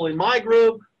 15,000 people in my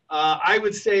group, I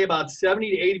would say about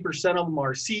 70 to 80% of them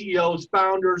are CEOs,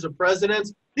 founders, or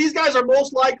presidents. These guys are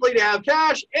most likely to have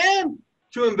cash and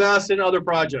to invest in other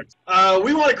projects.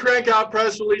 We want to crank out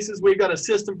press releases. We've got a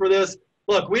system for this.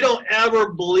 Look, we don't ever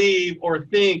believe or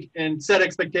think and set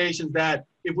expectations that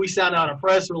if we send out a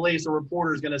press release, a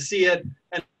reporter is going to see it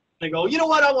and they go, you know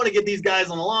what, I want to get these guys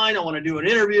on the line. I want to do an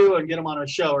interview and get them on a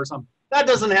show or something. That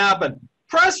doesn't happen.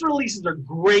 Press releases are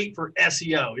great for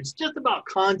SEO. It's just about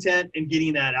content and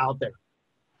getting that out there.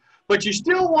 But you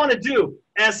still want to do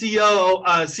SEO,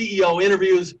 CEO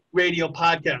interviews, radio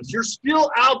podcasts. You're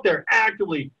still out there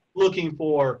actively looking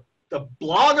for the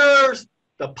bloggers,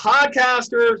 the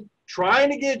podcasters, trying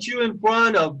to get you in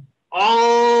front of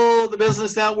all the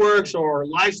business networks or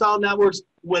lifestyle networks,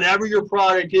 whatever your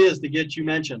product is, to get you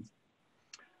mentioned.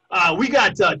 We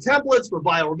got templates for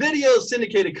viral videos,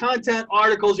 syndicated content,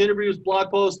 articles, interviews, blog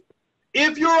posts.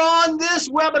 If you're on this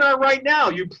webinar right now,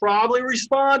 you probably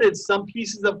responded some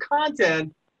pieces of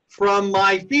content from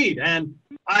my feed, and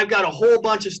I've got a whole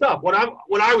bunch of stuff. What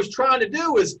I was trying to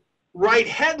do is write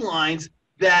headlines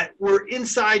that were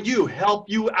inside you, help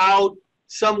you out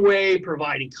some way,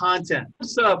 providing content.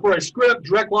 For a script,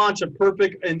 direct launch a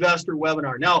perfect investor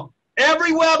webinar. Now,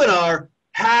 every webinar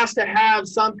has to have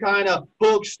some kind of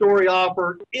book, story,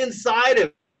 offer inside of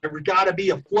it. There's got to be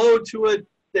a flow to it.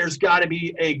 There's got to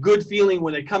be a good feeling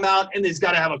when they come out, and there's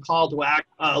got to have a call to action.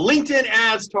 LinkedIn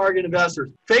ads target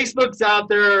investors. Facebook's out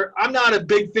there. I'm not a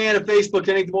big fan of Facebook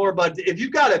anymore, but if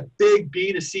you've got a big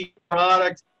B2C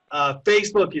product,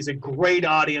 Facebook is a great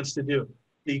audience to do.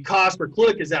 The cost per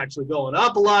click is actually going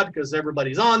up a lot because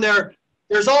everybody's on there.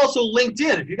 There's also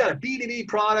LinkedIn. If you've got a B2B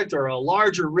product or a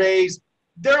larger raise,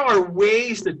 there are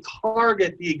ways to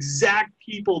target the exact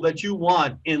people that you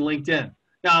want in LinkedIn.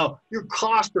 Now, your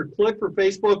cost per click for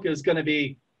Facebook is going to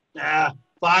be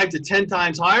 5 to 10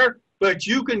 times higher, but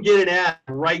you can get an ad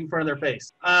right in front of their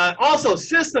face. Also,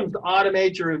 systems to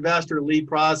automate your investor lead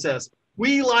process.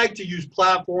 We like to use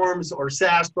platforms or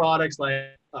SaaS products like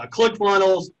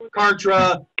ClickFunnels,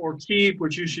 Kartra, or Keep,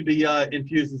 which you should be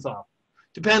Infusionsoft.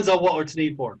 Depends on what it's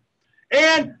need for.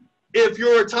 And if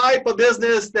you're a type of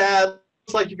business that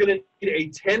looks like you're going to need a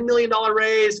 $10 million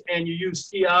raise and you use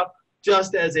CF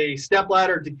just as a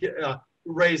stepladder to get,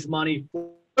 raise money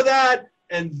for that,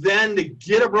 and then to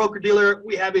get a broker-dealer,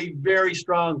 we have a very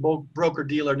strong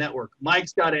broker-dealer network.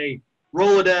 Mike's got a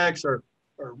Rolodex or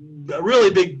a really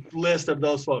big list of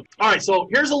those folks. All right, so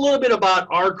here's a little bit about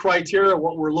our criteria,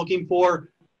 what we're looking for.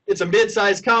 It's a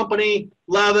mid-sized company,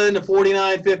 11 to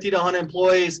 49, 50 to 100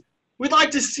 employees. We'd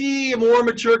like to see more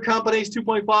mature companies,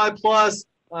 2.5 plus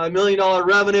 $1 million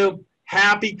revenue,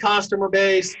 happy customer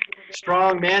base,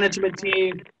 strong management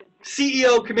team,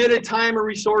 CEO committed time and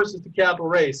resources to capital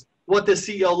raise. What this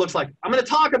CEO looks like. I'm going to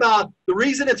talk about the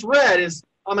reason it's red is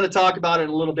I'm going to talk about it in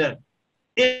a little bit.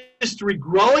 Industry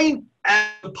growing as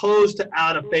opposed to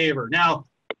out of favor. Now,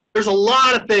 there's a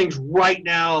lot of things right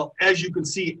now, as you can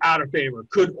see, out of favor.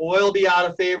 Could oil be out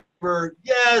of favor?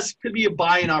 Yes. Could be a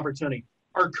buying opportunity.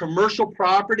 Are commercial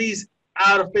properties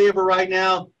out of favor right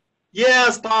now?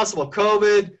 Yes, possible.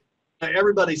 COVID,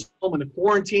 everybody's home in the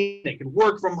quarantine. They can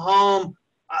work from home.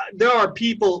 There are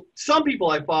people, some people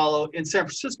I follow in San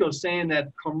Francisco saying that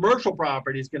commercial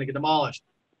property is going to get demolished.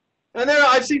 And there,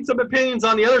 I've seen some opinions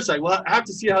on the other side. Well, I have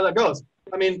to see how that goes.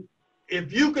 I mean,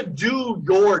 if you could do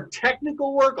your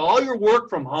technical work, all your work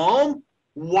from home,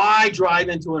 why drive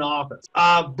into an office?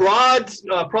 Broad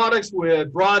products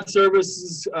with broad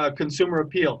services, consumer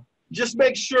appeal. Just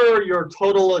make sure your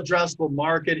total addressable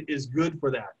market is good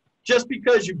for that. Just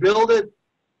because you build it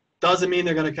doesn't mean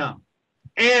they're going to come.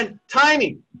 And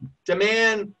timing,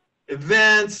 demand,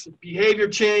 events, behavior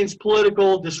change,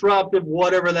 political, disruptive,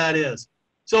 whatever that is.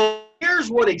 So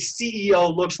here's what a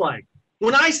CEO looks like.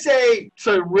 When I say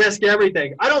to risk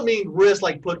everything, I don't mean risk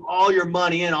like put all your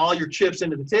money in, all your chips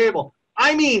into the table.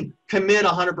 I mean commit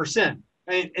 100%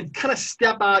 and kind of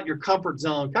step out your comfort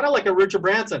zone, kind of like a Richard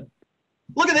Branson.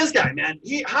 Look at this guy, man.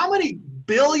 How many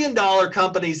billion-dollar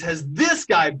companies has this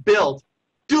guy built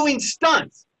doing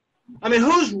stunts? I mean,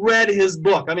 who's read his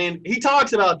book? I mean, he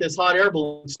talks about this hot air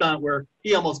balloon stunt where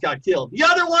he almost got killed. The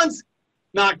other ones,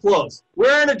 not close.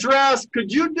 Wearing a dress,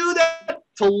 could you do that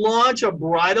to launch a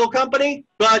bridal company?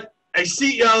 But a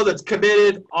CEO that's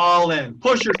committed all in.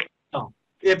 Push yourself.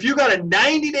 If you got a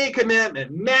 90-day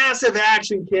commitment, massive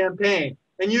action campaign,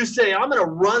 and you say, I'm going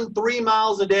to run 3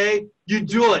 miles a day, you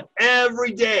do it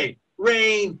every day.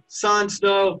 Rain, sun,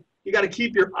 snow. You got to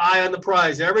keep your eye on the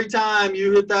prize. Every time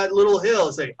you hit that little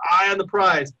hill, say, eye on the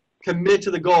prize. Commit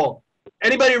to the goal.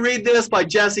 Anybody read this by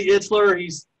Jesse Itzler?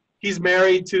 He's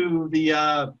married to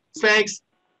the Spanx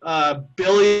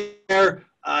billionaire.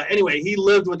 Anyway, he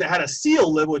had a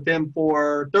seal live with him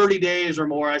for 30 days or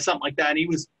more, something like that. And he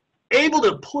was able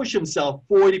to push himself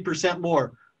 40%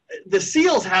 more. The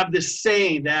SEALs have this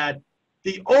saying that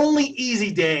the only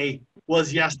easy day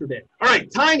was yesterday. All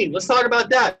right, timing. Let's talk about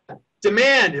that.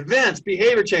 Demand, events,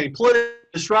 behavior change, political,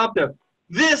 disruptive.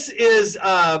 This is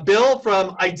Bill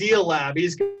from Idea Lab.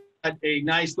 He's got a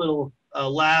nice little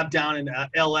lab down in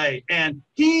LA, and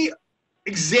he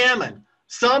examined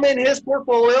some in his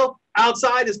portfolio,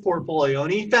 outside his portfolio,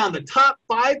 and he found the top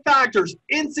 5 factors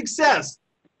in success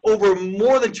over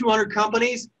more than 200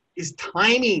 companies is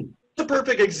timing. It's a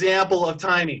perfect example of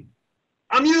timing.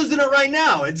 I'm using it right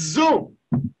now. It's Zoom.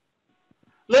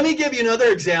 Let me give you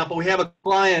another example. We have a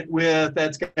client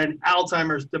that's got an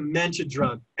Alzheimer's dementia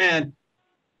drug. And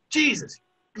Jesus,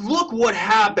 look what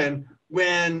happened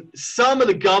when some of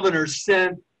the governors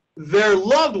sent their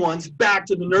loved ones back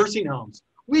to the nursing homes.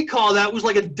 We call that was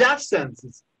like a death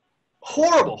sentence.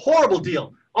 Horrible, horrible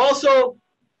deal. Also,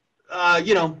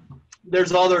 there's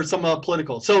some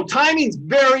political. So timing's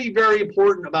very, very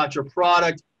important about your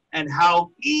product and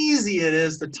how easy it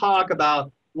is to talk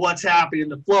about what's happening in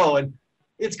the flow. And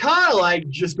it's kind of like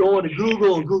just going to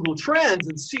Google and Google Trends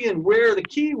and seeing where the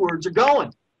keywords are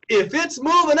going. If it's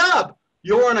moving up,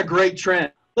 you're on a great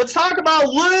trend. Let's talk about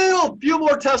a few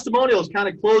more testimonials, kind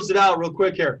of close it out real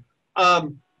quick here.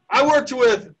 I worked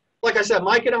with, like I said,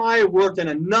 Mike and I have worked in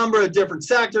a number of different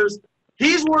sectors.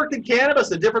 He's worked in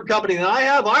cannabis, a different company than I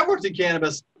have. I worked in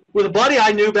cannabis with a buddy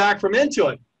I knew back from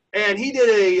Intuit. And he did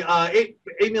a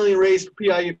 $8 million raise for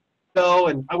PIO,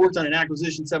 and I worked on an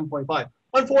acquisition 7.5.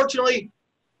 Unfortunately,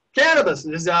 cannabis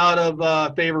is out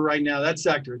of favor right now, that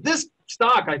sector. This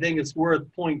stock, I think, is worth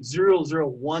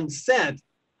 0.001 cent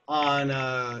on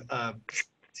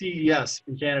CES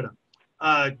in Canada.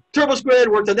 TurboSquid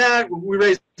worked on that. We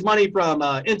raised money from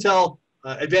Intel,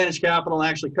 Advantage Capital, and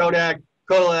actually Kodak.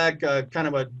 Kodak kind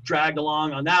of dragged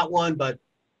along on that one, but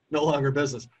no longer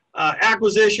business.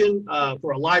 Acquisition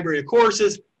for a library of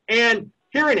courses, and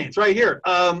hearing aids right here.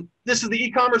 This is the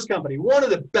e-commerce company. One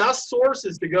of the best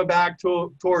sources to go back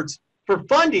towards for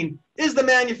funding is the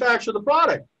manufacturer of the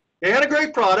product. They had a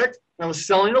great product. I was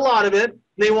selling a lot of it. And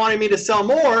they wanted me to sell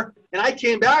more. And I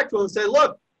came back to them and said,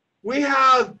 look, we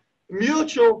have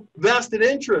mutual vested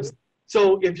interest.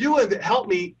 So if you would help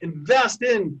me invest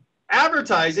in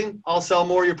advertising, I'll sell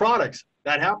more of your products.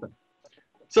 That happened.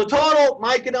 So total,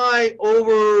 Mike and I,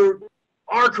 over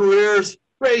our careers,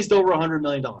 raised over $100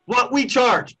 million. What we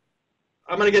charge,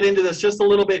 I'm going to get into this just a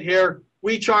little bit here.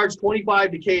 We charge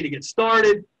 $25K to get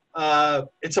started.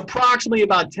 It's approximately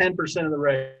about 10% of the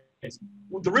raise.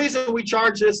 The reason we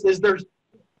charge this is there's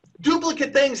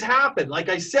duplicate things happen. Like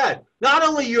I said, not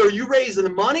only are you raising the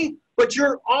money, but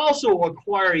you're also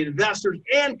acquiring investors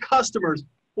and customers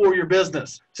for your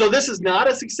business. So this is not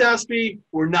a success fee.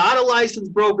 We're not a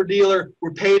licensed broker dealer.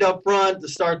 We're paid up front to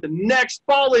start the next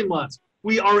following months.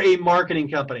 We are a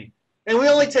marketing company. And we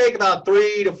only take about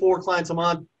 3 to 4 clients a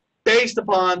month based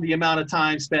upon the amount of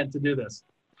time spent to do this.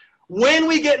 When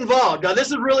we get involved, now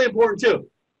this is really important too.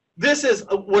 This is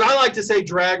what I like to say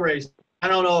drag race. I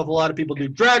don't know if a lot of people do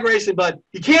drag racing, but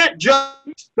you can't just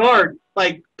start,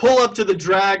 like pull up to the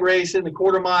drag race in the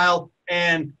quarter mile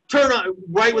and turn on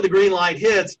right when the green light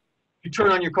hits, you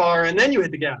turn on your car and then you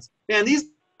hit the gas. And these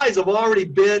guys have already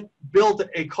built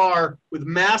a car with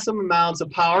massive amounts of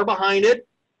power behind it,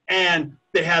 and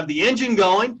they have the engine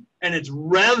going and it's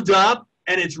revved up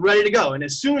and it's ready to go. And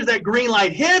as soon as that green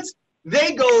light hits,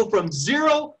 they go from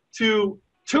 0 to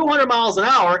 200 miles an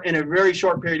hour in a very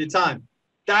short period of time.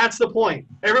 That's the point.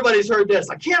 Everybody's heard this.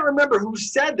 I can't remember who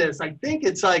said this. I think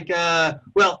it's like,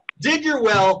 well, dig your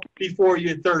well before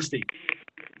you're thirsty.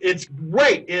 It's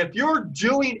great. If you're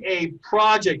doing a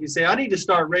project, you say, I need to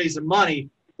start raising money,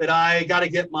 that I got to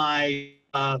get my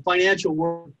financial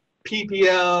work,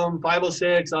 PPM,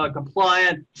 506,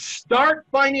 compliant. Start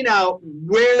finding out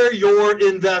where your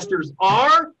investors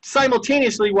are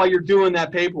simultaneously while you're doing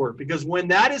that paperwork. Because when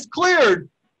that is cleared,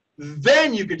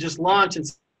 then you could just launch and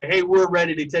say, hey, we're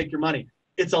ready to take your money.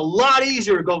 It's a lot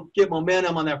easier to go get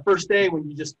momentum on that first day when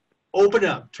you just open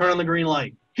up, turn on the green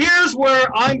light. Here's where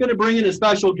I'm going to bring in a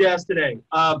special guest today.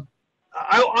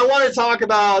 I want to talk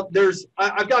about,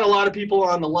 I've got a lot of people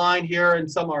on the line here, and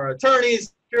some are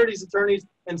attorneys, securities attorneys,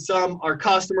 and some are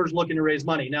customers looking to raise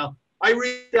money. Now, I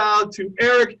reached out to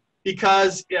Eric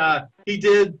because he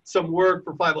did some work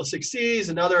for 506Cs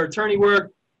and other attorney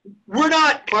work. We're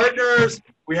not partners.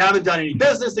 We haven't done any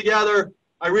business together.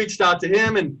 I reached out to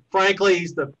him, and frankly,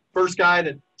 he's the first guy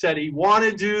that said he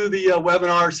wanted to do the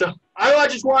webinar. So I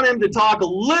just want him to talk a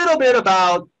little bit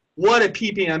about what a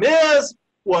PPM is,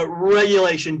 what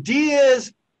Regulation D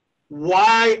is,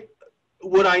 why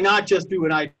would I not just do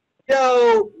an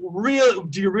IPO,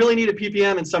 do you really need a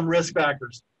PPM, and some risk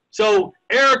factors. So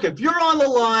Eric, if you're on the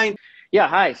line. Yeah,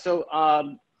 hi. So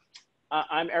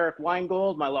I'm Eric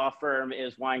Weingold. My law firm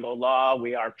is Weingold Law.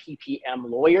 We are PPM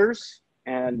lawyers,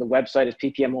 and the website is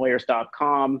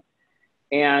ppmlawyers.com.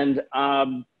 And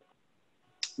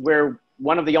we're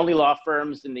one of the only law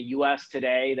firms in the US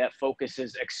today that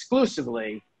focuses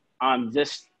exclusively on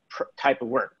this type of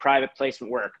work, private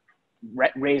placement work,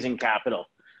 raising capital.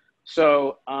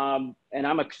 So, and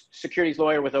I'm a securities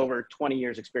lawyer with over 20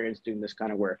 years experience doing this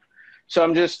kind of work. So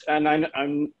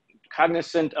I'm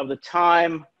cognizant of the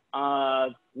time,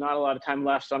 not a lot of time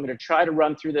left. So I'm going to try to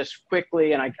run through this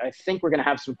quickly. And I think we're going to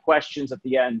have some questions at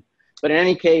the end. But in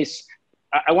any case,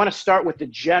 I want to start with the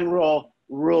general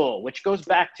rule, which goes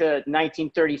back to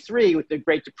 1933 with the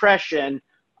Great Depression.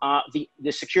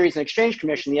 The Securities and Exchange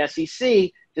Commission, the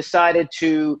SEC, decided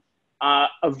to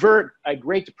avert a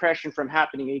Great Depression from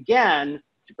happening again,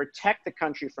 to protect the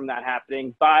country from that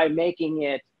happening by making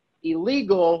it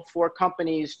illegal for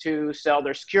companies to sell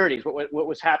their securities. What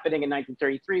was happening in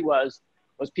 1933 was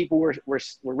people were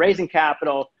raising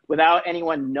capital without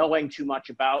anyone knowing too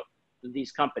much about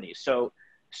these companies. So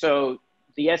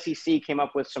the SEC came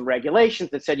up with some regulations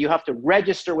that said you have to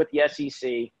register with the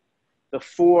SEC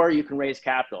before you can raise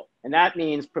capital. And that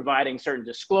means providing certain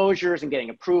disclosures and getting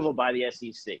approval by the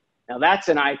SEC. Now that's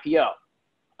an IPO,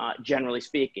 generally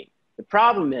speaking. The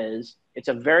problem is it's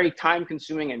a very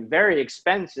time-consuming and very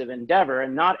expensive endeavor,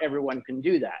 and not everyone can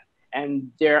do that.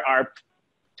 And there are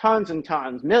tons and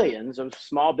tons, millions of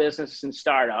small businesses and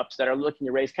startups that are looking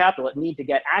to raise capital that need to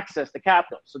get access to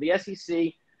capital. So the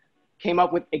SEC came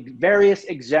up with various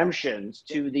exemptions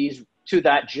to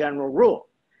that general rule.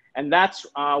 And that's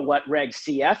what Reg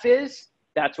CF is,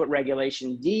 that's what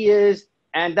Regulation D is,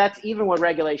 and that's even what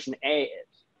Regulation A is.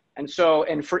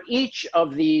 And for each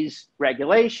of these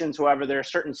regulations, however, there are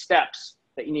certain steps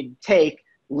that you need to take,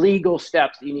 legal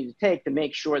steps that you need to take to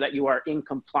make sure that you are in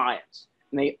compliance.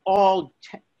 And they all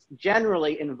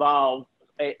generally involve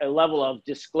a level of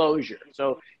disclosure.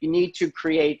 So you need to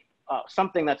create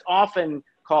something that's often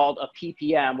called a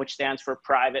PPM, which stands for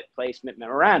Private Placement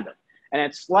Memorandum. And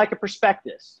it's like a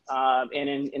prospectus. And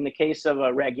in the case of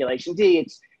a Regulation D,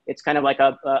 it's kind of like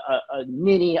a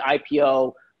mini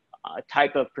IPO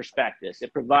type of prospectus.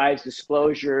 It provides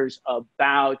disclosures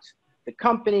about the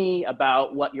company,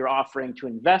 about what you're offering to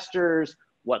investors,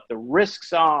 what the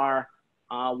risks are,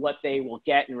 what they will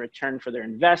get in return for their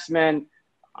investment,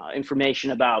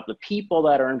 information about the people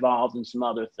that are involved, and some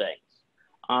other things.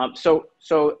 So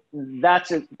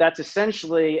that's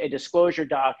essentially a disclosure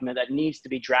document that needs to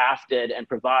be drafted and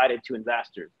provided to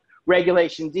investors.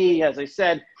 Regulation D, as I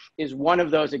said, is one of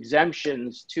those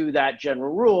exemptions to that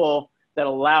general rule that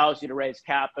allows you to raise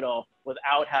capital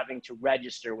without having to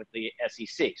register with the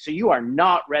SEC. So you are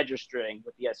not registering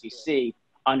with the SEC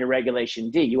under Regulation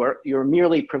D. You're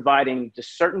merely providing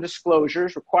certain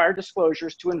disclosures, required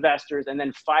disclosures to investors, and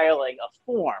then filing a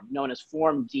form known as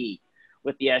Form D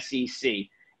with the SEC.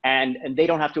 And they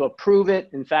don't have to approve it.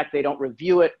 In fact, they don't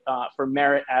review it for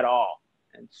merit at all.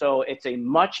 And so it's a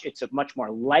much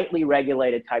more lightly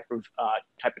regulated type of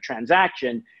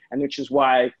transaction, and which is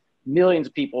why millions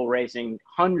of people raising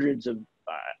hundreds of,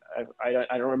 I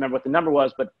don't remember what the number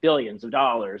was, but billions of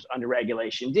dollars under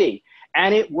Regulation D.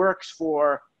 And it works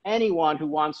for anyone who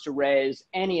wants to raise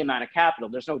any amount of capital.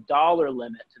 There's no dollar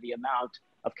limit to the amount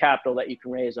of capital that you can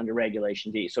raise under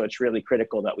Regulation D. So it's really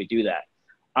critical that we do that.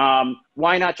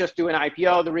 Why not just do an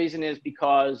IPO? The reason is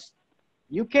because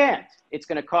you can't. It's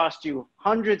going to cost you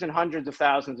hundreds and hundreds of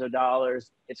thousands of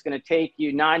dollars. It's going to take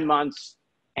you 9 months,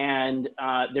 and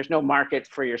there's no market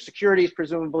for your securities,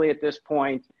 presumably at this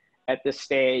point, at this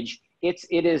stage. It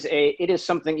is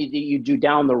something you do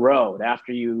down the road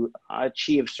after you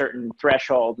achieve certain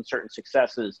thresholds and certain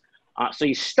successes. So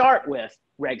you start with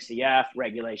Reg CF,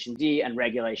 Regulation D, and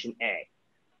Regulation A.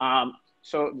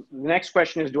 So the next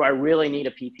question is, do I really need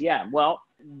a PPM? Well,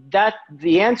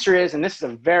 the answer is, and this is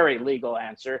a very legal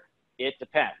answer, it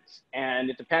depends. And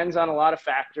it depends on a lot of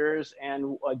factors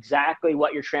and exactly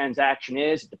what your transaction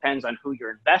is. It depends on who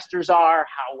your investors are,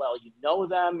 how well you know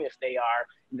them, if they are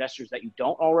investors that you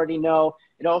don't already know.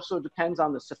 It also depends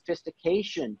on the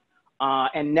sophistication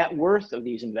and net worth of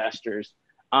these investors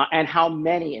and how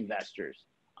many investors.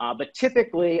 But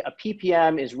typically, a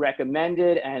PPM is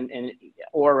recommended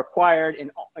or required in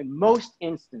most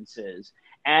instances.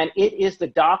 And it is the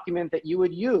document that you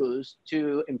would use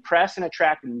to impress and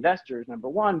attract investors, number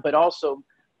one, but also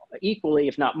equally,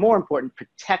 if not more important,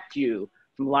 protect you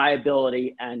from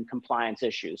liability and compliance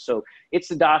issues. So it's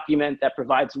the document that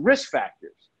provides risk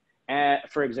factors,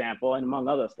 for example, and among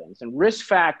other things. And risk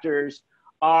factors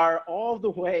are all the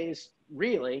ways,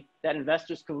 really, that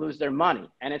investors can lose their money.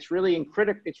 And it's really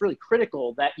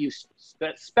critical that you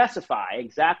specify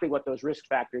exactly what those risk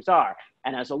factors are.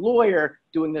 And as a lawyer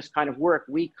doing this kind of work,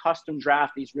 we custom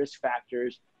draft these risk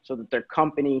factors so that they're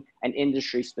company and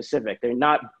industry specific. They're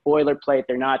not boilerplate,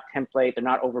 they're not template, they're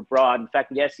not overbroad. In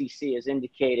fact, the SEC has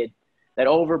indicated that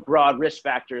overbroad risk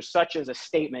factors, such as a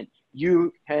statement,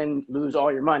 you can lose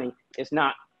all your money, is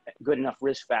not a good enough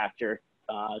risk factor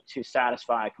to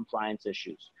satisfy compliance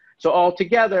issues. So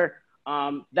altogether,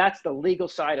 that's the legal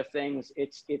side of things.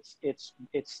 It's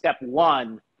step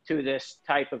one to this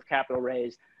type of capital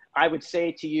raise. I would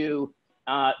say to you,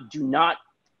 do not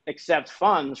accept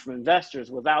funds from investors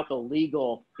without the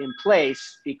legal in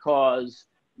place, because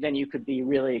then you could be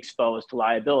really exposed to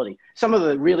liability. Some of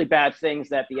the really bad things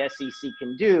that the SEC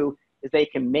can do is they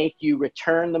can make you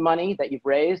return the money that you've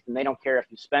raised, and they don't care if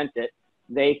you spent it.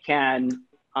 They can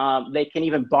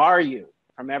even bar you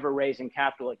from ever raising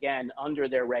capital again under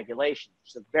their regulations.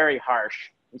 It's a very harsh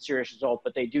and serious result,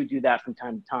 but they do that from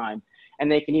time to time.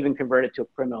 And they can even convert it to a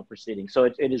criminal proceeding. So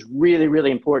it is really,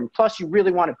 really important. Plus, you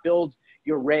really want to build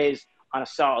your raise on a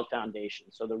solid foundation.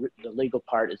 So the legal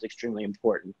part is extremely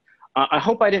important. I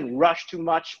hope I didn't rush too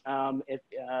much,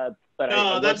 but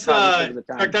no, that's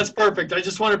perfect. I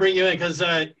just want to bring you in because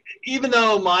even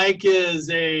though Mike is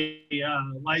a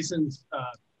licensed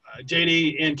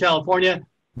JD in California,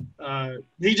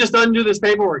 he just doesn't do this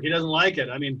paperwork. He doesn't like it.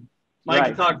 I mean, Mike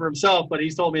can talk for himself, but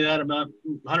he's told me that about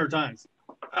 100 times.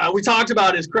 We talked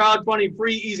about is crowdfunding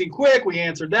free, easy, quick. We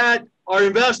answered that. Are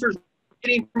investors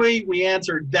getting free? We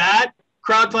answered that.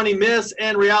 Crowdfunding myths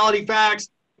and reality facts.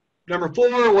 Number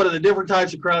 4, what are the different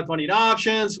types of crowdfunding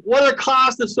options? What are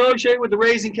costs associated with the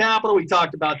raising capital? We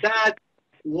talked about that.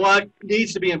 What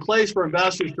needs to be in place for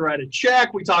investors to write a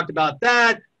check? We talked about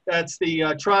that. That's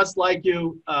the trust, like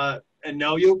you, and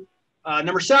know you.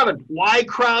 Number 7, why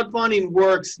crowdfunding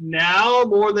works now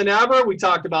more than ever. We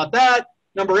talked about that.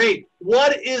 Number 8,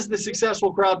 what is the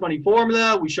successful crowdfunding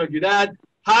formula? We showed you that.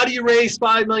 How do you raise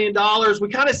 $5 million? We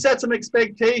kind of set some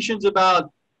expectations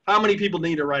about how many people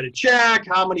need to write a check,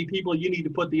 how many people you need to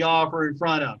put the offer in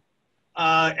front of,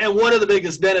 and what are the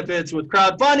biggest benefits with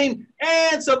crowdfunding,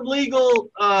 and some legal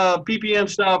PPM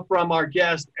stuff from our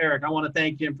guest, Eric. I want to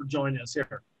thank him for joining us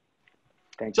here.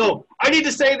 Thank you. So I need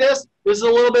to say this. This is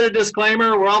a little bit of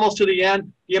disclaimer. We're almost to the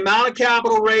end. The amount of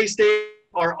capital raised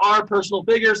are our personal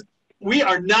figures. We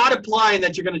are not implying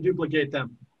that you're going to duplicate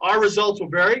them. Our results will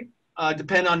vary,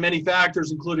 depend on many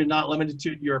factors, including not limited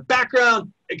to your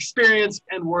background, experience,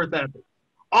 and work ethic.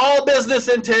 All business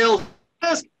entails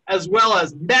risk as well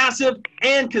as massive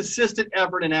and consistent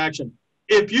effort and action.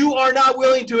 If you are not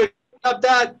willing to accept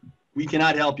that, we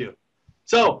cannot help you.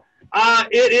 So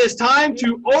it is time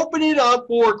to open it up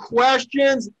for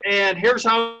questions, and here's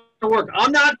how it works.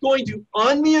 I'm not going to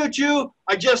unmute you.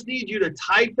 I just need you to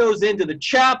type those into the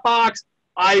chat box.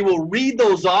 I will read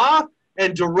those off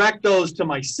and direct those to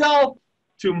myself,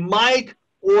 to Mike,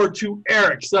 or to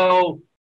Eric. So